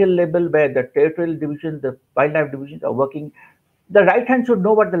circle level where the territorial division, the wildlife divisions are working. The right hand should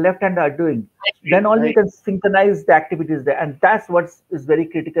know what the left hand are doing. Then only you can synchronize the activities there, and that's what is very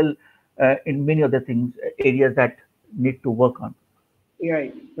critical in many of the things areas that need to work on.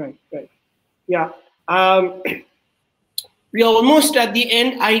 Right. Yeah. We are almost at the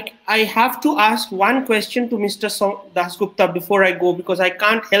end. I have to ask one question to Mr. Dasgupta before I go, because I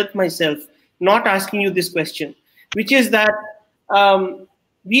can't help myself not asking you this question, which is that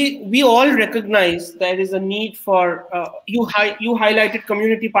we all recognize there is a need for you highlighted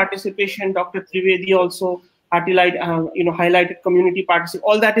community participation. Dr. Trivedi also highlighted community participation.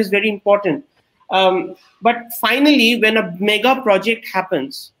 All that is very important. But finally, when a mega project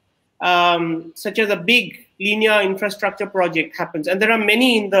happens, such as a big linear infrastructure project happens, and there are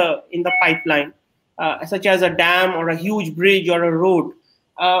many in the pipeline, such as a dam or a huge bridge or a road.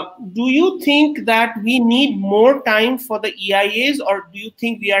 Do you think that we need more time for the EIAs, or do you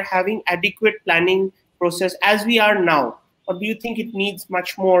think we are having adequate planning process as we are now, or do you think it needs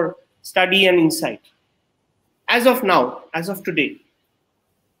much more study and insight as of now, as of today?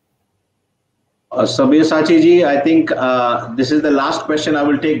 Sabir Sachi ji, I think this is the last question I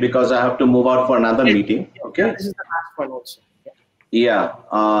will take because I have to move out for another meeting. Okay. Yeah, this is the last one also. Yeah.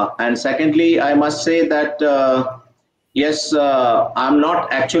 And secondly, I must say that yes, I'm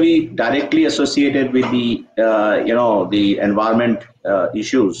not actually directly associated with the the environment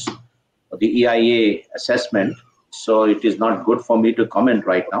issues, the EIA assessment. So it is not good for me to comment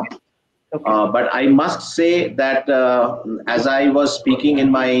right now. Okay. But I must say that as I was speaking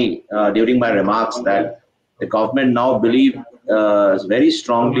in my during my remarks, that the government now believe very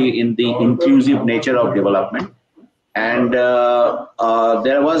strongly in the inclusive nature of development, and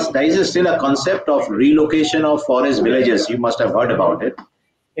there is still a concept of relocation of forest villages. You must have heard about it.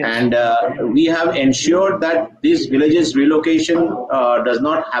 Yes. And we have ensured that these villages relocation does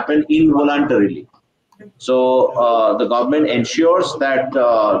not happen involuntarily. So the government ensures that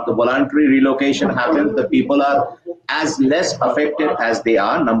the voluntary relocation happens. The people are as less affected as they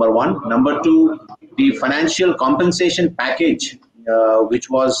are, number one. Number two, the financial compensation package, which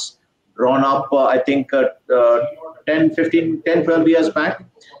was drawn up, I think, 12 years back,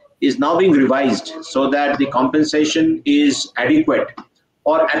 is now being revised so that the compensation is adequate,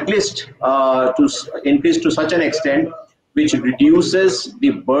 or at least to increase to such an extent which reduces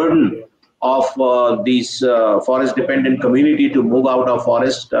the burden of these forest-dependent community to move out of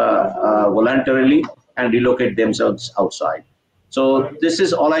forest voluntarily and relocate themselves outside. So this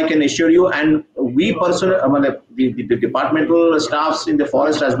is all I can assure you. And we personally, the departmental staffs in the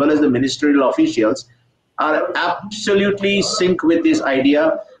forest as well as the ministerial officials are absolutely sync with this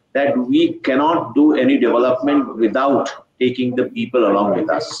idea that we cannot do any development without taking the people along with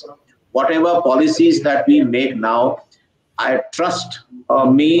us. Whatever policies that we make now, I trust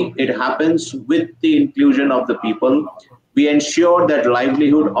me, it happens with the inclusion of the people. We ensure that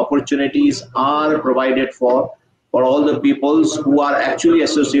livelihood opportunities are provided for all the peoples who are actually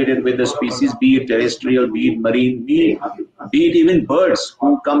associated with the species, be it terrestrial, be it marine, be it even birds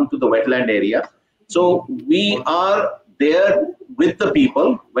who come to the wetland area. So we are there with the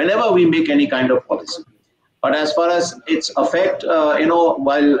people whenever we make any kind of policy. But as far as its effect,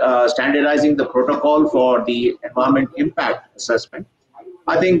 while standardizing the protocol for the environment impact assessment,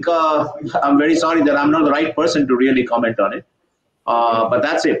 I think I'm very sorry that I'm not the right person to really comment on it. But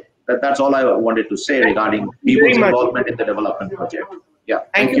that's it. That's all I wanted to say regarding people's involvement in the development project. Yeah.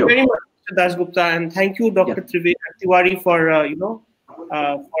 Thank you very much, Mr. Dasgupta, and thank you, Dr. Tiwari, for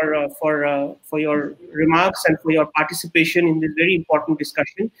for your remarks and for your participation in this very important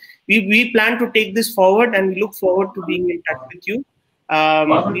discussion. We plan to take this forward, and we look forward to being in touch with you. I'm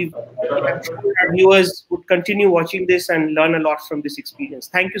sure our viewers would continue watching this and learn a lot from this experience.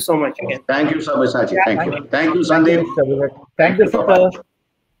 Thank you so much again. Thank you, Sabyasachi. Yeah. Thank you. Thank you, Sandeep. Thank you, sir.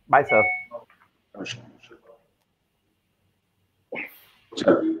 Bye, sir.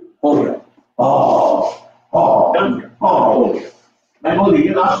 मैं बोल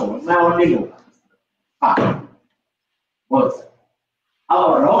दीजिए last मैं और नहीं लूंगा हाँ बोल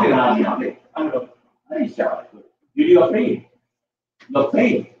अब रहोगे ना यहाँ पे अरे शाबाश you're free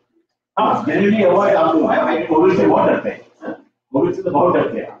हाँ generally avoid आप कोविड से बहुत डरते हैं कोविड से तो बहुत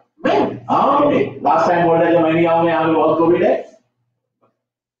डरते हैं हाँ लास्ट टाइम बोल रहे जब मैं नहीं आऊंगा यहाँ पे बहुत कोविड है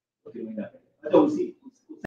अच्छा उसी